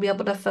partner will be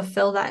able to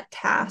fulfill that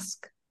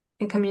task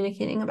and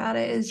communicating about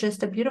it is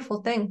just a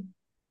beautiful thing.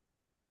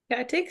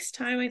 Yeah, it takes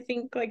time. I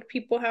think like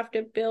people have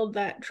to build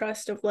that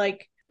trust of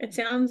like it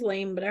sounds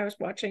lame, but I was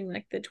watching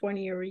like the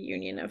 20-year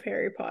reunion of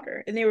Harry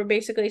Potter, and they were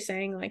basically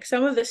saying like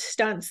some of the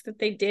stunts that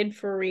they did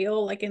for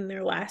real, like in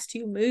their last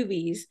two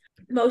movies,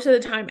 most of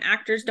the time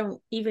actors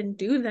don't even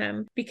do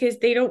them because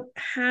they don't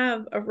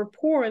have a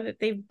rapport that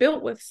they've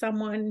built with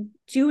someone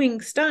doing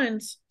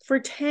stunts for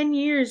 10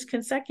 years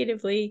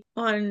consecutively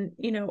on,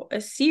 a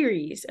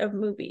series of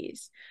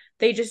movies.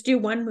 They just do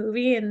one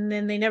movie and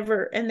then they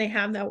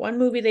have that one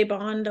movie, they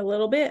bond a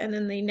little bit and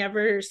then they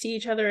never see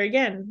each other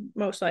again,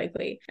 most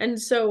likely.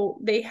 And so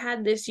they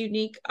had this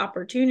unique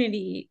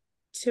opportunity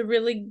to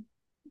really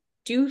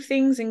do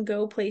things and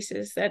go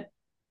places that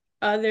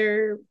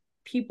other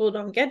people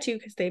don't get to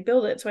because they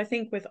build it. So I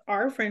think with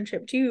our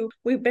friendship too,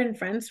 we've been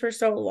friends for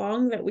so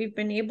long that we've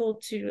been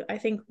able to, I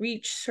think,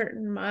 reach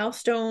certain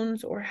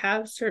milestones or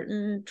have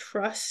certain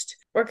trust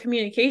or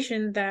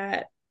communication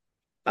that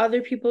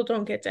other people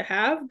don't get to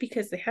have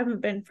because they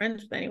haven't been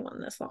friends with anyone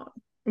this long.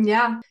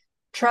 Yeah,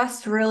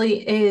 trust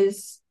really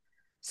is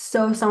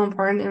so, so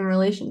important in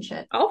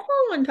relationships. I'll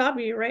fall on top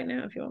of you right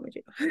now if you want me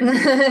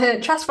to.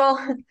 Trustful.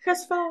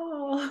 Trust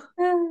fall.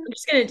 I'm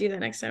just gonna do that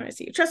next time I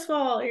see you. Trust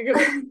fall. You're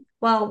good.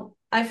 Well,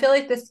 I feel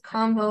like this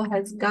convo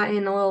has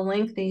gotten a little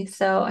lengthy,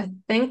 so I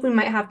think we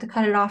might have to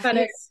cut it off Cut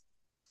here. it.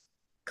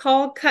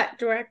 Call cut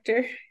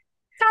director.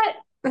 Cut.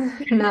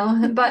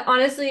 No, but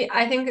honestly,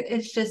 I think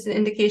it's just an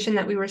indication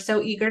that we were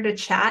so eager to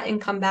chat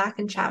and come back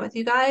and chat with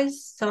you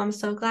guys. So I'm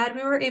so glad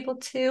we were able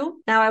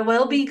to. Now I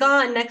will be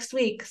gone next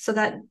week, so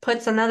that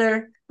puts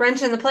another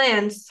wrench in the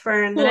plans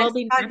for the Cool. I'll next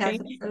be podcast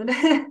napping.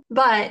 episode.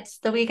 But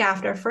the week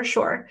after, for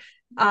sure,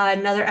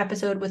 another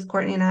episode with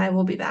Courtney and I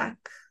will be back.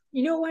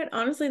 You know what?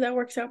 Honestly, that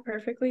works out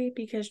perfectly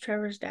because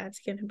Trevor's dad's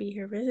gonna be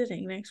here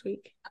visiting next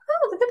week.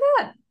 Oh, look at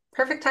that.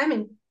 Perfect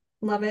timing.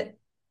 Love it.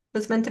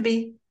 Was meant to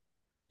be.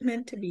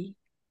 Meant to be.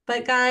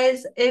 But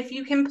guys, if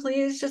you can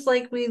please just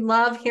like we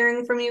love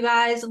hearing from you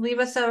guys, leave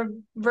us a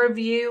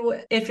review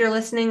if you're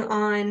listening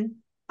on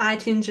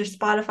iTunes or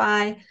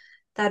Spotify.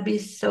 That'd be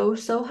so,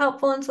 so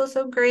helpful and so,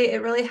 so great.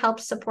 It really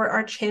helps support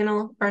our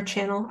podcast.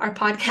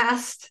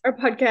 Our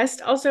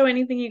podcast. Also,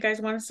 anything you guys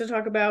want us to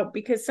talk about,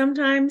 because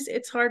sometimes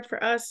it's hard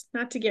for us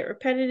not to get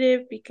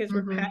repetitive because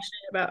we're Mhm.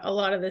 passionate about a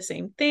lot of the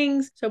same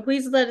things. So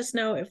please let us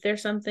know if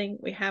there's something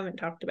we haven't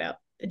talked about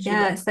that you'd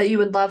like. Yes, that you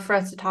would love for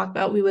us to talk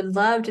about. We would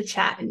love to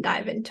chat and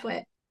dive into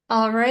it.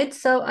 All right,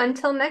 so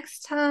until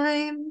next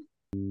time.